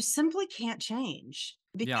that you simply can't change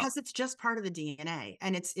Yeah. because it's just part of the DNA.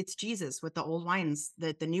 And it's Jesus with the old wines,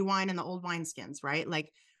 the new wine and the old wineskins, right?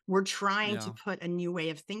 Like we're trying to Yeah. put a new way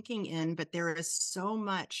of thinking in, but there is so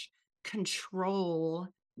much control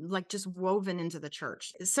like just woven into the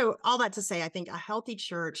church. So all that to say, I think a healthy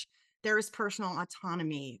church, there is personal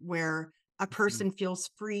autonomy where a Mhm. person feels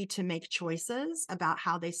free to make choices about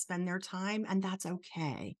how they spend their time, and that's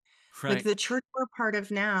okay. Like Right. the church we're part of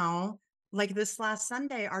now, like this last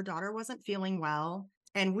Sunday, our daughter wasn't feeling well.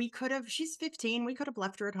 And we could have, she's 15, we could have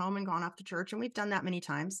left her at home and gone off to church. And we've done that many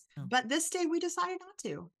times. Yeah. But this day we decided not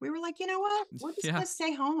to. We were like, you know what? We're just Yeah. going to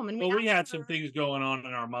stay home. And we Well, we had asked some her, things going on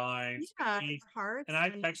in our minds. yeah, in He, our hearts. and I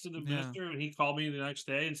And texted the Yeah. minister, and he called me the next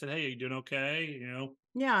day and said, "Hey, are you doing okay?"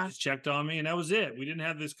 yeah, Just checked on me, and that was it. We didn't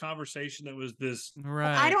have this conversation that was this. well,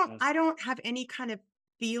 I Right. don't I don't have any kind of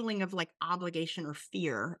feeling of like obligation or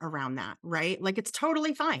fear around that, right? Like it's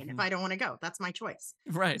totally fine if Mhm. I don't want to go. That's my choice.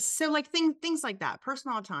 Right. So like things like that,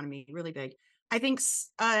 personal autonomy, really big. I think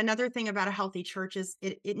another thing about a healthy church is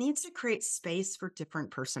it needs to create space for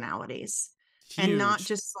different personalities and not Huge.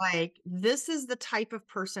 just like this is the type of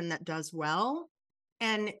person that does well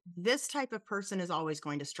and this type of person is always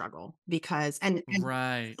going to struggle because and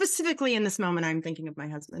Right. specifically in this moment I'm thinking of my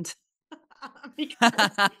husband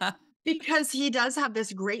because Because he does have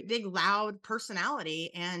this great big loud personality,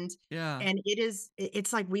 Yeah. and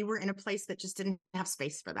it's like we were in a place that just didn't have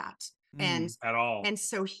space for that. And Mm. at all. and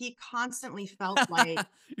so he constantly felt like,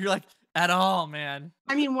 You're like, at all, man.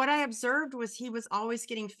 I mean, what I observed was he was always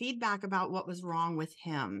getting feedback about what was wrong with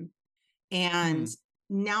him. And Mm.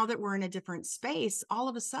 now that we're in a different space, all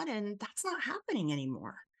of a sudden that's not happening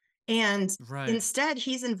anymore. And Right. instead,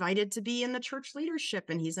 he's invited to be in the church leadership,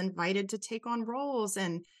 and he's invited to take on roles,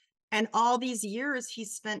 and all these years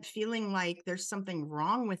he's spent feeling like there's something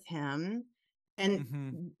wrong with him. And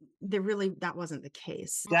Mhm. that wasn't the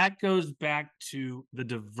case. That goes back to the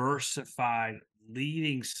diversified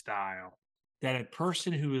leading style that a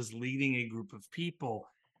person who is leading a group of people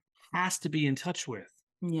has to be in touch with.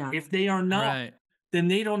 Yeah. If they are not, Right. then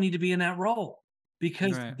they don't need to be in that role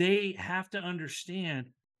because Right. they have to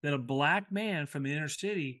understand that a black man from the inner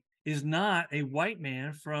city is not a white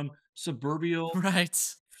man from Right. suburbial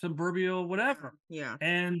whatever. Yeah.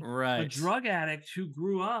 And a Right. drug addict who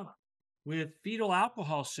grew up with fetal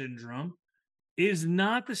alcohol syndrome is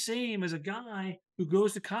not the same as a guy who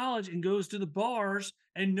goes to college and goes to the bars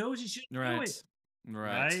and knows he shouldn't do it, Right.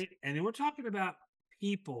 Right. right? And then we're talking about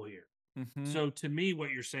people here. Mhm. So to me,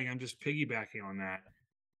 what you're saying, I'm just piggybacking on that.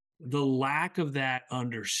 The lack of that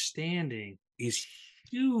understanding is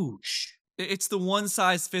huge. It's the one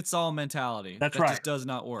size fits all mentality That's that right. just does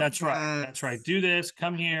not work. That's right. That's right. Yes. Do this,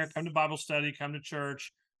 come here, Yes. come to Bible study, come to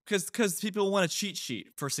church. Because people want a cheat sheet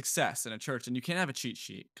for success in a church, and you can't have a cheat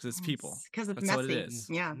sheet because it's people. Because it's That's what it messy. is.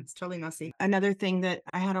 Yeah, it's totally messy. Another thing that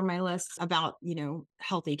I had on my list about,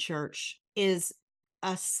 healthy church is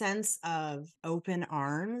a sense of open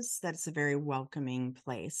arms, that it's a very welcoming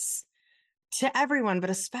place to everyone, but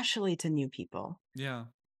especially to new people. Yeah.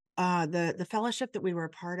 The fellowship that we were a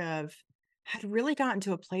part of had really gotten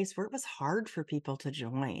to a place where it was hard for people to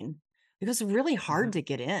join. It was really hard Mhm. to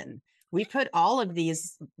get in. We put all of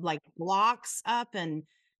these like blocks up, and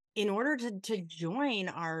in order to join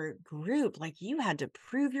our group, like you had to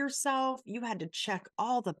prove yourself, you had to check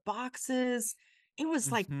all the boxes. It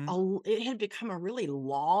was like Mhm. it had become a really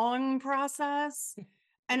long process.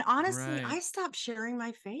 And honestly, Right. I stopped sharing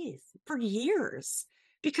my faith for years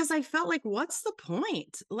because I felt like, what's the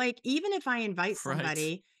point? Like, even if I invite Right.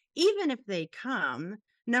 somebody, even if they come,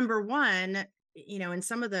 number one, in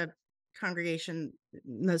some of the congregation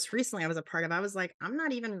most recently I was a part of, I was like, I'm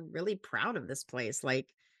not even really proud of this place. Like,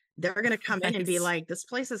 they're going to come in and be Right. like, this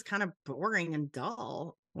place is kind of boring and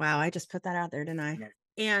dull. Wow, I just put that out there, didn't I? Yeah.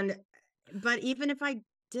 And, but even if I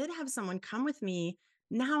did have someone come with me,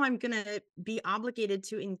 now I'm going to be obligated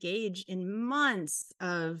to engage in months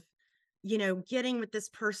of, getting with this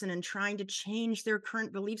person and trying to change their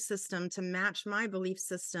current belief system to match my belief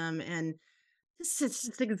system. And this is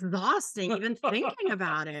just exhausting, even thinking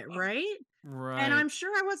about it. Right. And I'm Right.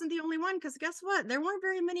 sure I wasn't the only one, because guess what? There weren't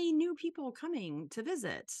very many new people coming to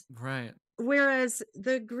visit. Right. Whereas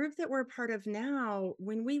the group that we're a part of now,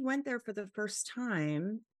 when we went there for the first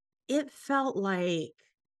time, it felt like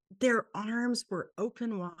their arms were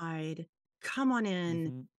open wide. Come on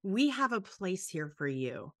in. Mhm. We have a place here for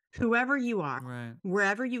you, whoever you are, Right.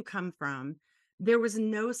 wherever you come from. There was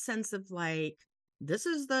no sense of like, this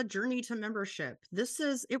is the journey to membership.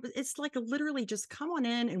 It's like literally just come on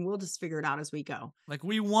in and we'll just figure it out as we go. Like,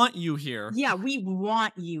 we want you here. Yeah, we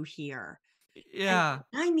want you here. And Yeah.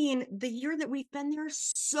 I mean, the year that we've been there,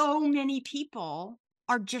 so many people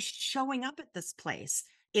are just showing up at this place.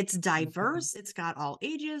 It's Mhm. diverse, it's got all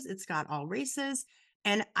ages, it's got all races.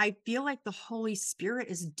 And I feel like the Holy Spirit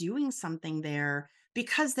is doing something there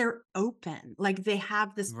because they're open. Like they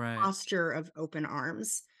have this Right. posture of open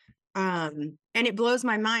arms. And it blows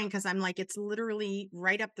my mind because I'm like, it's literally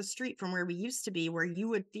right up the street from where we used to be, where you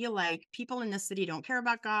would feel like people in the city don't care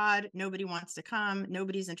about God, nobody wants to come,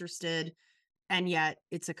 nobody's interested, and yet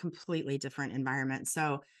it's a completely different environment.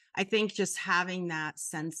 So I think just having that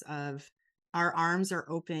sense of our arms are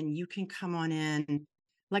open, you can come on in.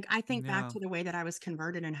 Like I think back Yeah. to the way that I was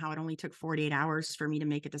converted and how it only took 48 hours for me to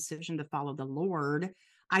make a decision to follow the Lord.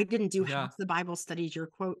 I didn't do Yeah. half the Bible studies you're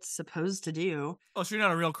quote supposed to do. Oh, so you're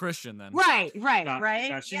not a real Christian then. Right, right, No, right.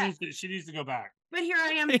 no, Yeah. she needs to go back. But here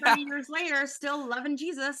I am Yeah. 30 years later, still loving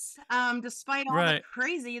Jesus, despite all the Right.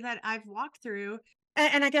 crazy that I've walked through.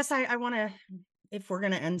 And I guess I want to, if we're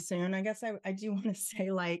going to end soon, I guess I do want to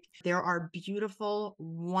say like, there are beautiful,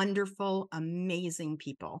 wonderful, amazing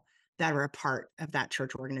people that are a part of that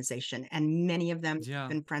church organization. And many of them I've Yeah.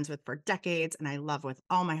 been friends with for decades and I love with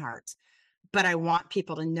all my heart. But I want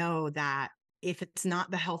people to know that if it's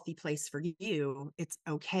not the healthy place for you, it's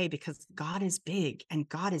okay, because God is big and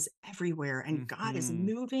God is everywhere and God is Mhm.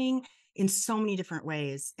 moving in so many different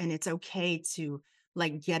ways. And it's okay to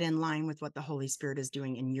like get in line with what the Holy Spirit is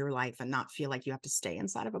doing in your life and not feel like you have to stay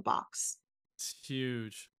inside of a box. It's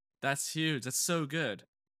huge. That's huge. That's so good.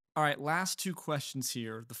 All right, last two questions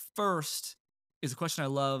here. The first is a question I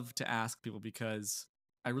love to ask people because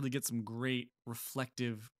I really get some great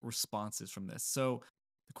reflective responses from this. So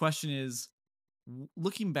the question is,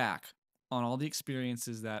 looking back on all the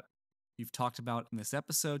experiences that you've talked about in this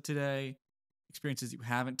episode today, experiences you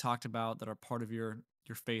haven't talked about that are part of your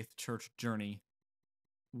faith church journey,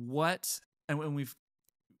 what and we've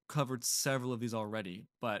covered several of these already,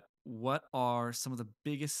 but what are some of the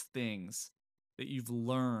biggest things that you've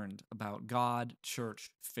learned about God, church,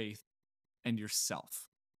 faith, and yourself?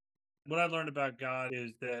 What I learned about God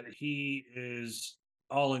is that He is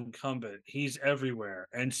all incumbent. He's everywhere.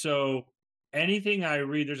 And so anything I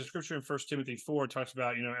read, there's a scripture in First Timothy 4 talks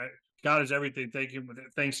about, God is everything. Thank Him with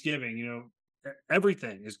Thanksgiving.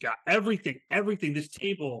 Everything is God. Everything. This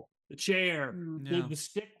table, the chair, the, Yeah. the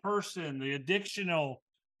sick person, the addictional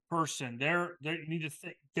person. They need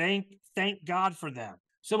to thank God for them.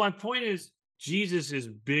 So my point is, Jesus is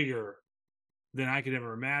bigger than I could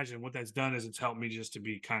ever imagine. What that's done is it's helped me just to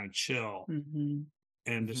be kind of chill Mm-hmm.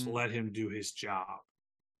 and just Hmm. let him do his job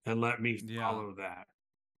and let me Yeah. follow that.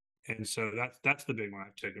 And so that's the big one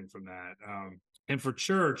I've taken from that. And for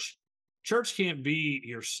church can't be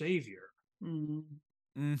your savior.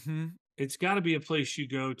 Mm-hmm. Hmm. It's got to be a place you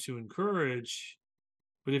go to encourage.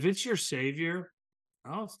 But if it's your savior,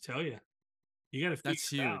 I'll tell you, you got to figure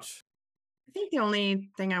That's it out. huge. I think the only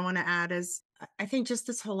thing I want to add is I think just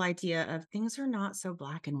this whole idea of things are not so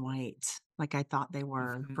black and white like I thought they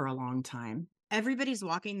were Hmm. for a long time. Everybody's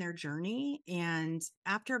walking their journey. And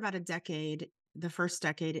after about a decade, the first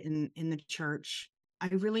decade in the church, I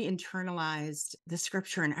really internalized the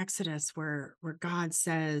scripture in Exodus where God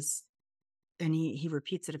says, and he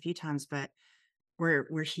repeats it a few times, but where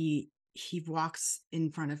he walks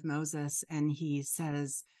in front of Moses and he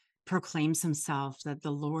says, proclaims himself that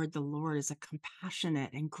the Lord is a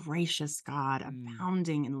compassionate and gracious God, Mm.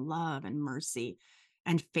 abounding in love and mercy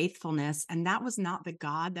and faithfulness. And that was not the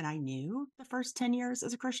God that I knew the first 10 years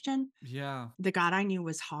as a Christian. Yeah. The God I knew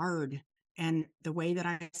was hard. And the way that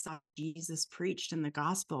I saw Jesus preached in the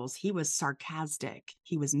Gospels, he was sarcastic,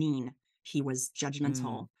 he was mean, he was Mm.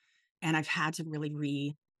 judgmental. And I've had to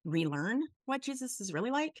really relearn what Jesus is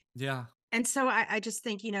really like. Yeah. And so I just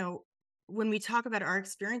think, when we talk about our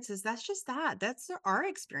experiences, that's just that. That's our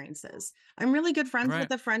experiences. I'm really good friends Right.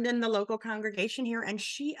 with a friend in the local congregation here, and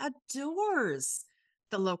she adores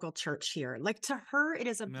the local church here. Like to her, it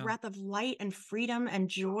is a Yeah. breath of light and freedom and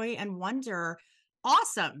joy and wonder.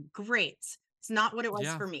 Awesome. Great. It's not what it was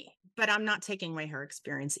Yeah. for me, but I'm not taking away her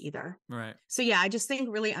experience either. Right. So, yeah, I just think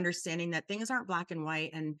really understanding that things aren't black and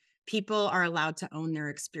white and people are allowed to own their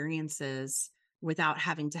experiences without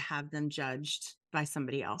having to have them judged by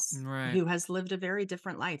somebody else Right. who has lived a very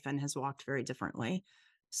different life and has walked very differently.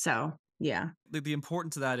 So, yeah. The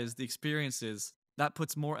importance of that is the experiences that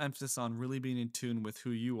puts more emphasis on really being in tune with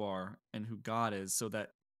who you are and who God is so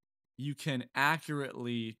that you can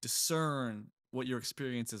accurately discern what your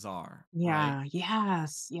experiences are, right? Yeah.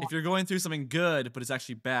 Yes. Yeah. If you're going through something good, but it's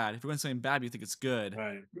actually bad, if you're going through something bad, but you think it's good,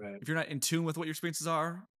 Right. if you're not in tune with what your experiences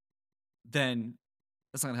are, then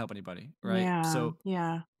that's not going to help anybody, right? Yeah. So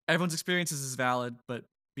Yeah. everyone's experiences is valid, but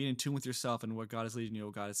being in tune with yourself and what God is leading you,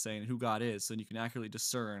 what God is saying, and who God is, so you can accurately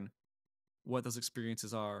discern what those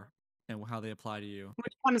experiences are and how they apply to you.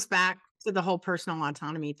 Which comes back to the whole personal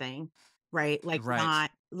autonomy thing, right? Like Right.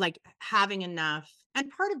 not like having enough. And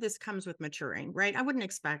part of this comes with maturing, right? I wouldn't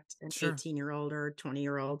expect an Sure. 18-year-old or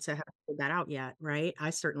 20-year-old to have figured that out yet, right?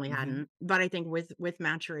 I certainly Hmm. hadn't. But I think with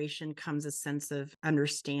maturation comes a sense of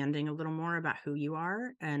understanding a little more about who you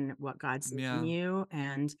are and what God sees in Yeah. you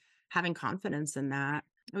and having confidence in that.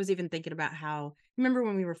 I was even thinking about how, remember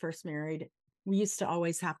when we were first married, we used to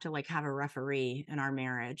always have to like have a referee in our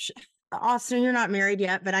marriage. Austin, you're not married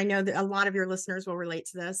yet, but I know that a lot of your listeners will relate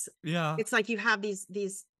to this. Yeah. It's like you have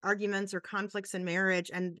these arguments or conflicts in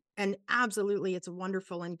marriage, and absolutely it's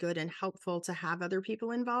wonderful and good and helpful to have other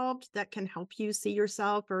people involved that can help you see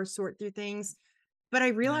yourself or sort through things. But I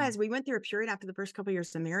Yeah. realized we went through a period after the first couple of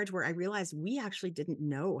years of marriage where I realized we actually didn't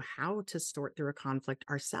know how to sort through a conflict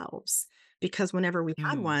ourselves. Because whenever we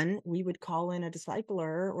had Hmm. one, we would call in a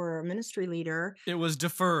discipler or a ministry leader. It was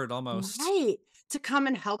deferred almost. Right. To come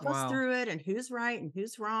and help us Wow. through it and who's right and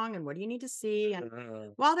who's wrong and what do you need to see. And Uh,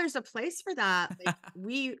 while there's a place for that, like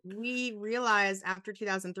we realized after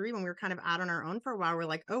 2003 when we were kind of out on our own for a while, we're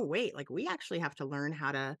like, oh wait, like we actually have to learn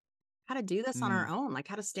how to how to do this on our Mm, own, like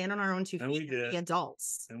how to stand on our own 2 And we feet and did. be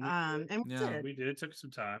adults. And we did. And we yeah. did We did. It took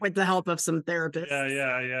some time. with the help of some therapists.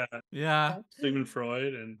 Yeah. Yeah. Sigmund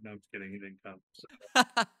Freud, and no, I'm just kidding. He didn't come.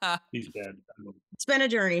 So he's dead. It's been a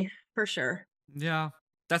journey for sure. Yeah.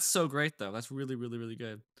 That's so great, though. That's really, really, really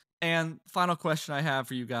good. And final question I have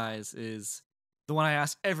for you guys is the one I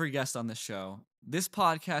ask every guest on this show. This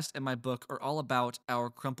podcast and my book are all about our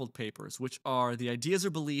crumpled papers, which are the ideas or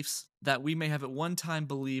beliefs that we may have at one time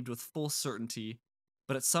believed with full certainty,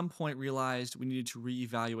 but at some point realized we needed to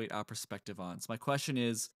reevaluate our perspective on. So, my question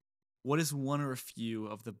is, what is one or a few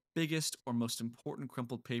of the biggest or most important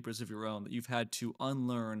crumpled papers of your own that you've had to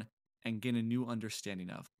unlearn and gain a new understanding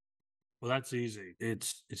of? Well, that's easy.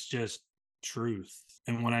 It's just truth.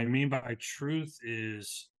 And what I mean by truth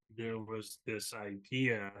is there was this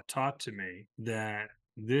idea taught to me that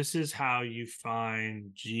this is how you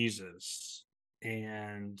find Jesus.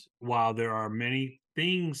 And while there are many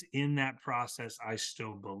things in that process I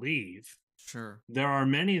still believe, Sure. there are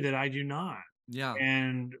many that I do not. Yeah.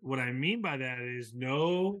 And what I mean by that is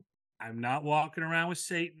no, I'm not walking around with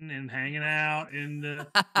Satan and hanging out in the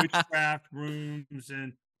witchcraft rooms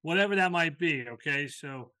and whatever that might be. Okay.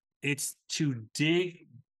 So it's to dig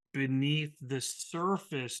beneath the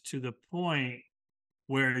surface to the point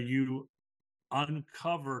where you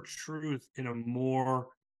uncover truth in a more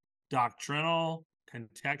doctrinal,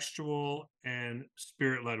 contextual, and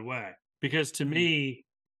spirit led way. Because to Mm, me,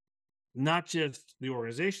 not just the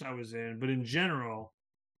organization I was in, but in general,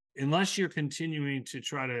 unless you're continuing to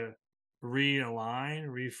try to realign,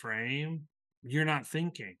 reframe, you're not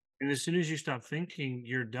thinking. And as soon as you stop thinking,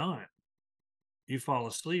 you're done. You fall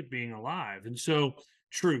asleep being alive. And so,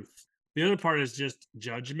 truth. The other part is just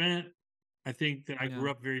judgment. I think that I yeah.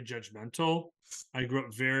 grew up very judgmental. I grew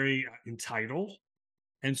up very entitled.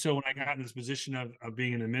 And so when I got in this position of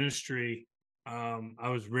being in the ministry, I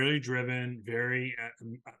was really driven, very,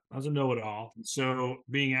 I was a know-it-all. So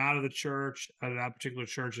being out of the church, out of that particular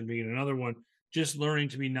church and being in another one, just learning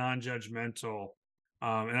to be non-judgmental.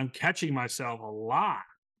 And I'm catching myself a lot,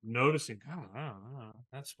 noticing, oh,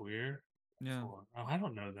 that's weird. Yeah. Or, oh, I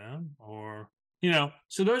don't know them. Or,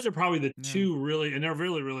 so those are probably the Yeah. two really, and they're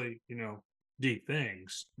really, really, deep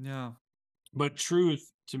things. Yeah. But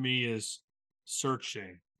truth to me is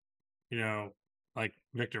searching, you know, like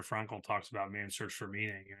Viktor Frankl talks about man's search for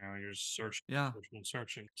meaning, you're searching, Yeah. searching, and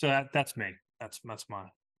searching. So that's me. That's mine.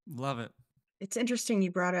 Love it. It's interesting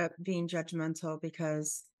you brought up being judgmental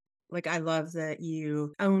because, like, I love that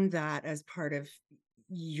you own that as part of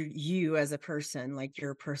you as a person, like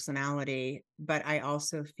your personality. But I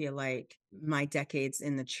also feel like my decades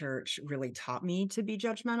in the church really taught me to be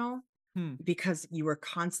judgmental Hmm. because you were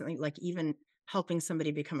constantly, like, even helping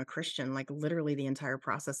somebody become a Christian, like literally the entire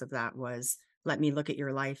process of that was let me look at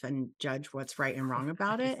your life and judge what's right and wrong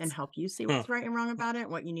about it and Right. help you see Huh. what's right and wrong about it,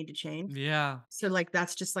 what you need to change. Yeah. So, like,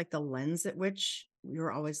 that's just like the lens at which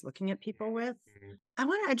you're always looking at people with. Mhm. I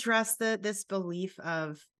want to address this belief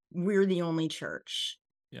of we're the only church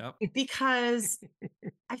Yep. because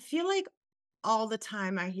I feel like all the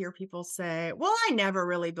time I hear people say, "Well, I never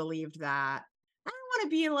really believed that." I want to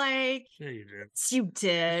be like, Yeah, you did. "Yes, you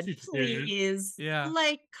did, You did. please." Yeah.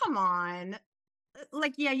 Like, come on.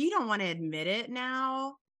 Like, yeah, you don't want to admit it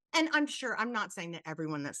now. And I'm sure I'm not saying that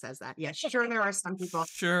everyone that says that. Yeah, sure there are some people. I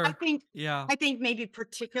Sure. think Yeah. I think maybe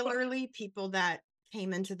particularly people that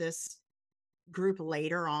came into this group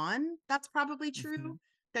later on, that's probably Hmm. true,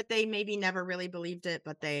 that they maybe never really believed it,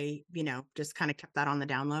 but they, just kind of kept that on the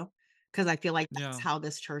down low. Because I feel like that's Yeah. how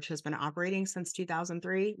this church has been operating since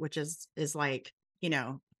 2003, which is like, we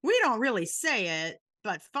don't really say it,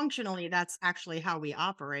 but functionally that's actually how we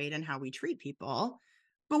operate and how we treat people.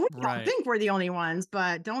 But we don't Right. think we're the only ones,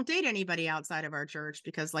 but don't date anybody outside of our church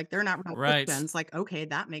because like they're not real Right. Christians. Like, okay,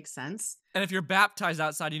 that makes sense. And if you're baptized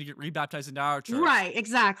outside, you need to get rebaptized into our church. Right,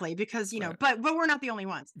 exactly. Because, Right. but we're not the only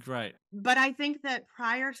ones. Right. But I think that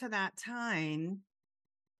prior to that time,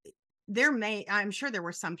 I'm sure there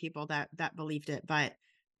were some people that believed it, but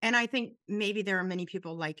and I think maybe there are many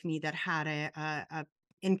people like me that had a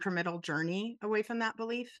incremental journey away from that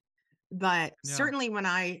belief. But Yeah. certainly when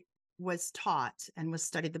I was taught and was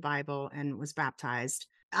studied the Bible and was baptized,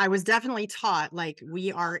 I was definitely taught like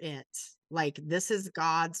we are it. Like this is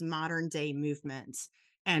God's modern day movement.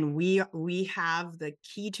 And we have the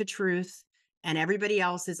key to truth and everybody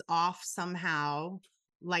else is off somehow,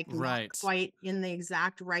 like not Right. quite in the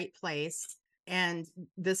exact right place. And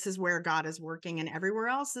this is where God is working, and everywhere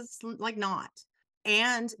else is like not.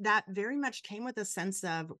 And that very much came with a sense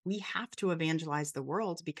of we have to evangelize the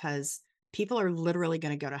world because people are literally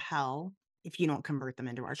going to go to hell if you don't convert them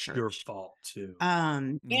into our It's your church. fault too.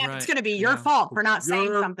 And it's Right. going to be your Yeah. fault for not saying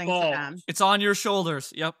Your something to fault. them. It's on your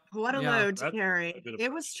shoulders. Yep. What a Yeah. load to That's a carry. good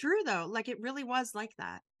It was approach. true though. Like it really was like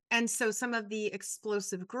that. And so some of the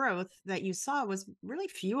explosive growth that you saw was really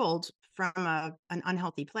fueled from an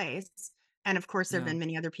unhealthy place. And of course, there have Yeah. been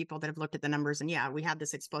many other people that have looked at the numbers and yeah, we had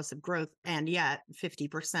this explosive growth and yet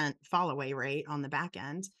 50% fall away rate on the back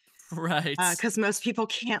end. Right. Because most people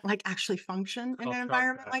can't like actually function in I'll an try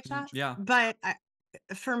environment that. like that. Yeah. But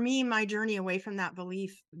for me, my journey away from that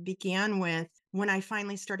belief began with when I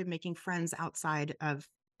finally started making friends outside of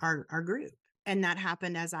our group. And that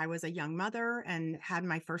happened as I was a young mother and had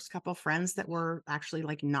my first couple friends that were actually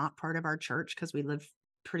like not part of our church because we lived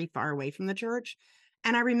pretty far away from the church.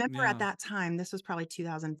 And I remember at Yeah. that time, this was probably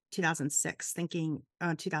 2006, thinking,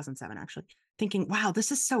 2007, actually, thinking, wow,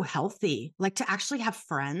 this is so healthy. Like to actually have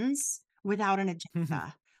friends without an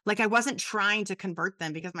agenda. Like I wasn't trying to convert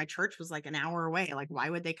them because my church was like an hour away. Like, why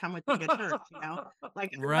would they come with me to church? You know,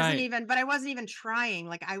 like I wasn't Right. even, but I wasn't even trying.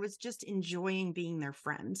 Like I was just enjoying being their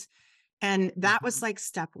friend. And that was Mhm. like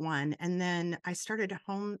step one. And then I started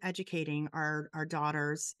home educating our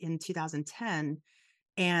daughters in 2010.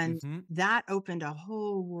 And Mhm. that opened a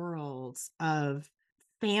whole world of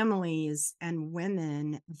families and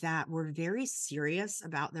women that were very serious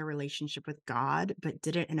about their relationship with God, but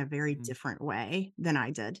did it in a very Mhm. different way than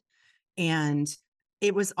I did. And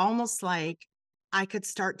it was almost like I could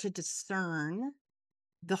start to discern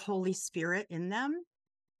the Holy Spirit in them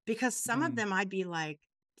because some of Mm. them I'd be like,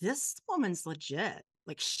 this woman's legit.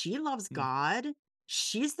 Like she loves Mm. God.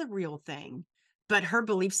 She's the real thing. But her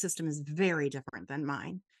belief system is very different than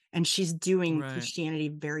mine. And she's doing Right. Christianity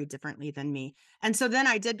very differently than me. And so then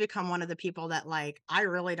I did become one of the people that like, I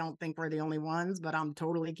really don't think we're the only ones, but I'm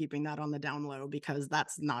totally keeping that on the down low because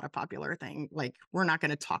that's not a popular thing. Like, we're not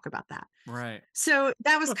going to talk about that. Right. So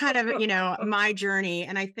that was kind of, my journey.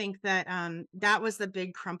 And I think that that was the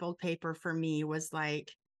big crumpled paper for me was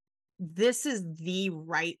like, this is the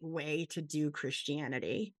right way to do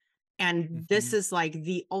Christianity. And this Mhm. is like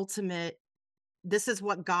the ultimate, this is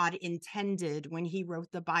what God intended when he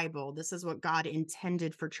wrote the Bible. This is what God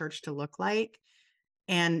intended for church to look like.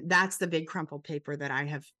 And that's the big crumpled paper that I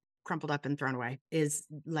have crumpled up and thrown away is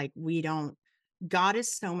like, God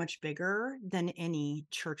is so much bigger than any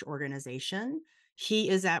church organization. He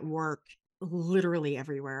is at work literally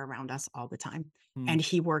everywhere around us all the time. Mm. And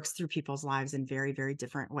he works through people's lives in very, very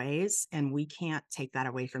different ways. And we can't take that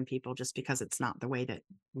away from people just because it's not the way that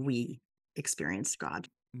we experienced God.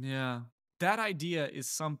 Yeah. That idea is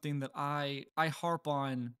something that I harp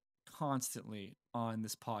on constantly on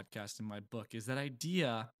this podcast in my book is that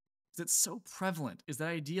idea that's so prevalent is that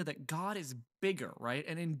idea that God is bigger, right?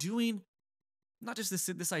 And in doing not just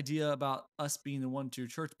this idea about us being the one true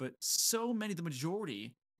church, but so many, the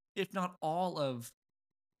majority, if not all of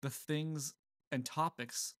the things and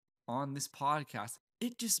topics on this podcast,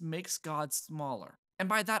 it just makes God smaller. And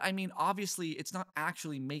by that, I mean, obviously, it's not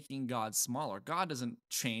actually making God smaller. God doesn't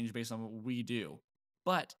change based on what we do,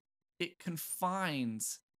 but it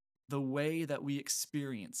confines the way that we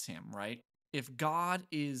experience Him, right? If God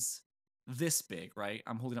is this big, right?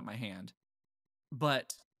 I'm holding up my hand,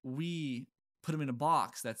 but we put Him in a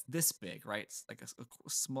box that's this big, right? It's like a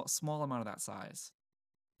small amount of that size,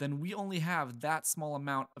 then we only have that small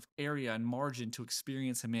amount of area and margin to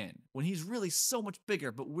experience him in. When he's really so much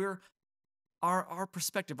bigger, but we're our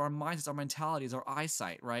perspective, our mindsets, our mentalities, our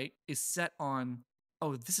eyesight, right, is set on,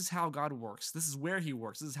 oh, this is how God works. This is where he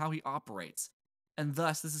works. This is how he operates. And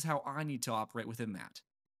thus, this is how I need to operate within that.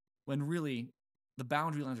 When really the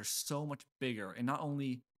boundary lines are so much bigger and not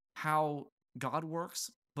only how God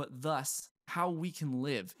works, but thus how we can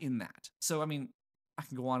live in that. So, I mean, I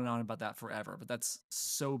can go on and on about that forever, but that's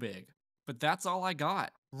so big. But that's all I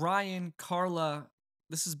got. Ryan, Carla,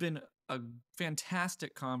 this has been a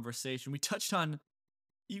fantastic conversation.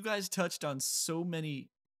 You guys touched on so many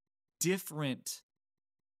different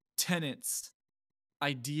tenets,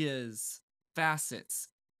 ideas, facets,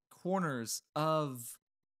 corners of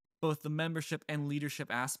both the membership and leadership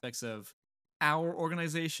aspects of our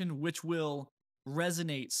organization, which will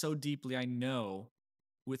resonate so deeply, I know,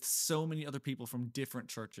 with so many other people from different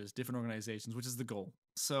churches, different organizations, which is the goal.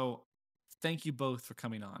 So thank you both for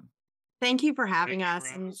coming on. Thank you for having Thank you us for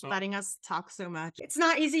having and us on. letting us talk so much. It's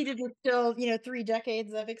not easy to distill, 3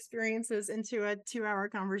 decades of experiences into a 2-hour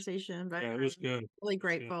conversation, but Yeah, it was I'm good. really It was good.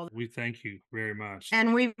 grateful. We thank you very much.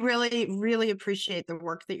 And we really, really appreciate the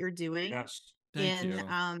work that you're doing. Yes. Thank And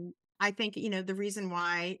you. I think, the reason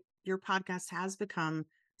why your podcast has become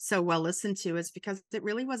so well listened to is because it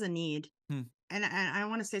really was a need. Hmm. And I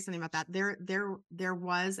want to say something about that. There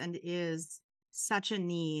was and is such a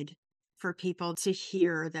need for people to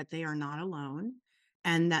hear that they are not alone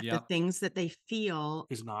and that the Yep. things that they feel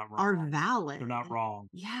Is not are wrong. valid. They're not wrong.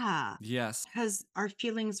 Yeah, Yes. because our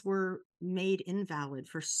feelings were made invalid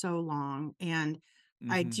for so long. And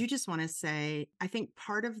I Mm-hmm. do just want to say, I think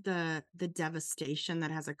part of the devastation that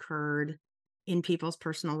has occurred in people's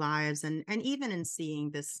personal lives and even in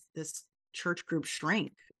seeing this church group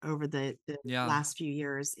shrink over the Yeah. last few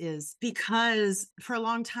years is because for a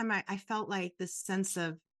long time I felt like this sense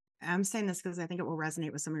of, I'm saying this because I think it will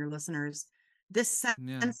resonate with some of your listeners, this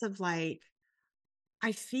Yeah. sense of like,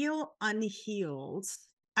 I feel unhealed.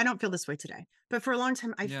 I don't feel this way today, but for a long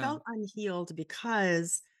time, I Yeah. felt unhealed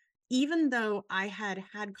because even though I had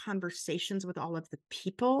had conversations with all of the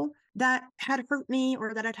people that had hurt me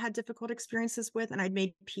or that I'd had difficult experiences with, and I'd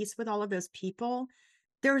made peace with all of those people,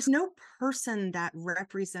 there's no person that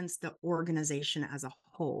represents the organization as a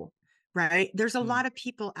whole, right? There's a Mm. lot of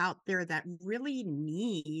people out there that really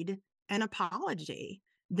need an apology.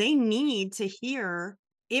 They need to hear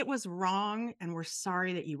it was wrong and we're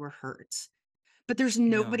sorry that you were hurt. But there's Yeah.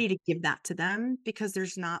 nobody to give that to them because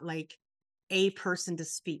there's not like a person to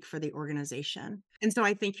speak for the organization. And so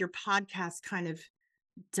I think your podcast kind of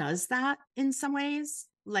does that in some ways,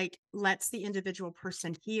 like lets the individual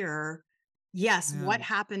person hear, yes, Yeah. what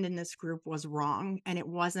happened in this group was wrong and it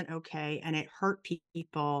wasn't okay and it hurt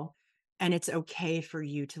people and it's okay for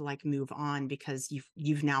you to like move on because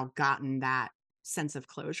you've now gotten that sense of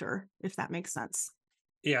closure, if that makes sense.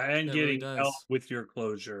 Yeah, and That really getting help does. with your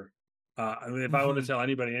closure. I mean, if I were to Mm-hmm. tell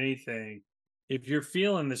anybody anything, if you're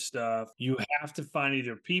feeling this stuff, you have to find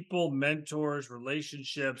either people, mentors,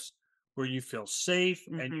 relationships where you feel safe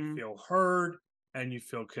and you Mhm. feel heard and you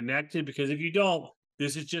feel connected. Because if you don't,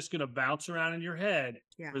 this is just going to bounce around in your head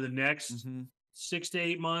Yeah. for the next Mm-hmm. 6 to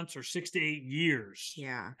 8 months or 6 to 8 years.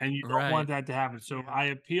 Yeah. And you don't Right. want that to happen. So Yeah. I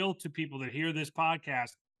appeal to people that hear this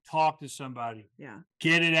podcast, talk to somebody, Yeah.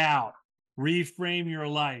 get it out, reframe your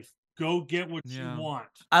life, go get what you Yeah. want.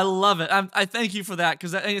 I love it. I thank you for that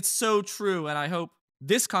because it's so true. And I hope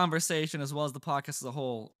this conversation, as well as the podcast as a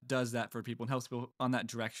whole, does that for people and helps people on that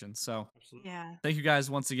direction. So Absolutely. Yeah. thank you guys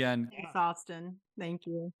once again. Thanks, Austin. Thank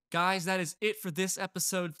you. Guys, that is it for this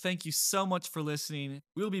episode. Thank you so much for listening.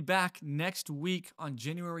 We'll be back next week on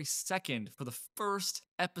January 2nd for the first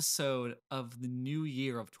episode of the new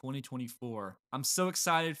year of 2024. I'm so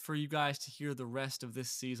excited for you guys to hear the rest of this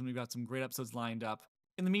season. We've got some great episodes lined up.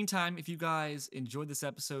 In the meantime, if you guys enjoyed this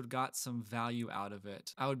episode, got some value out of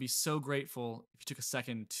it, I would be so grateful if you took a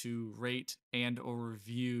second to rate and or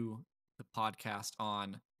review the podcast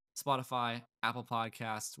on Spotify, Apple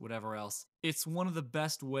Podcasts, whatever else. It's one of the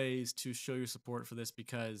best ways to show your support for this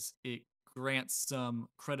because it grants some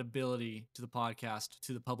credibility to the podcast,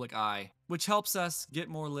 to the public eye, which helps us get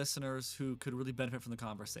more listeners who could really benefit from the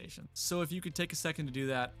conversation. So if you could take a second to do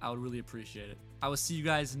that, I would really appreciate it. I will see you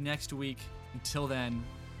guys next week. Until then,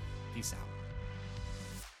 peace out.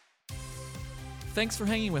 Thanks for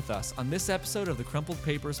hanging with us on this episode of the Crumpled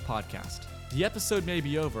Papers podcast. The episode may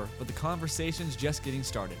be over, but the conversation's just getting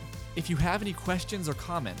started. If you have any questions or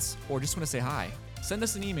comments, or just want to say hi, send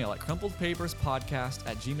us an email at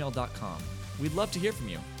crumpledpaperspodcast@gmail.com. We'd love to hear from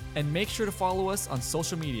you. And make sure to follow us on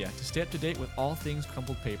social media to stay up to date with all things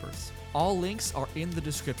Crumpled Papers. All links are in the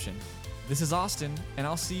description. This is Austin, and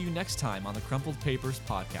I'll see you next time on the Crumpled Papers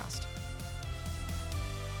podcast.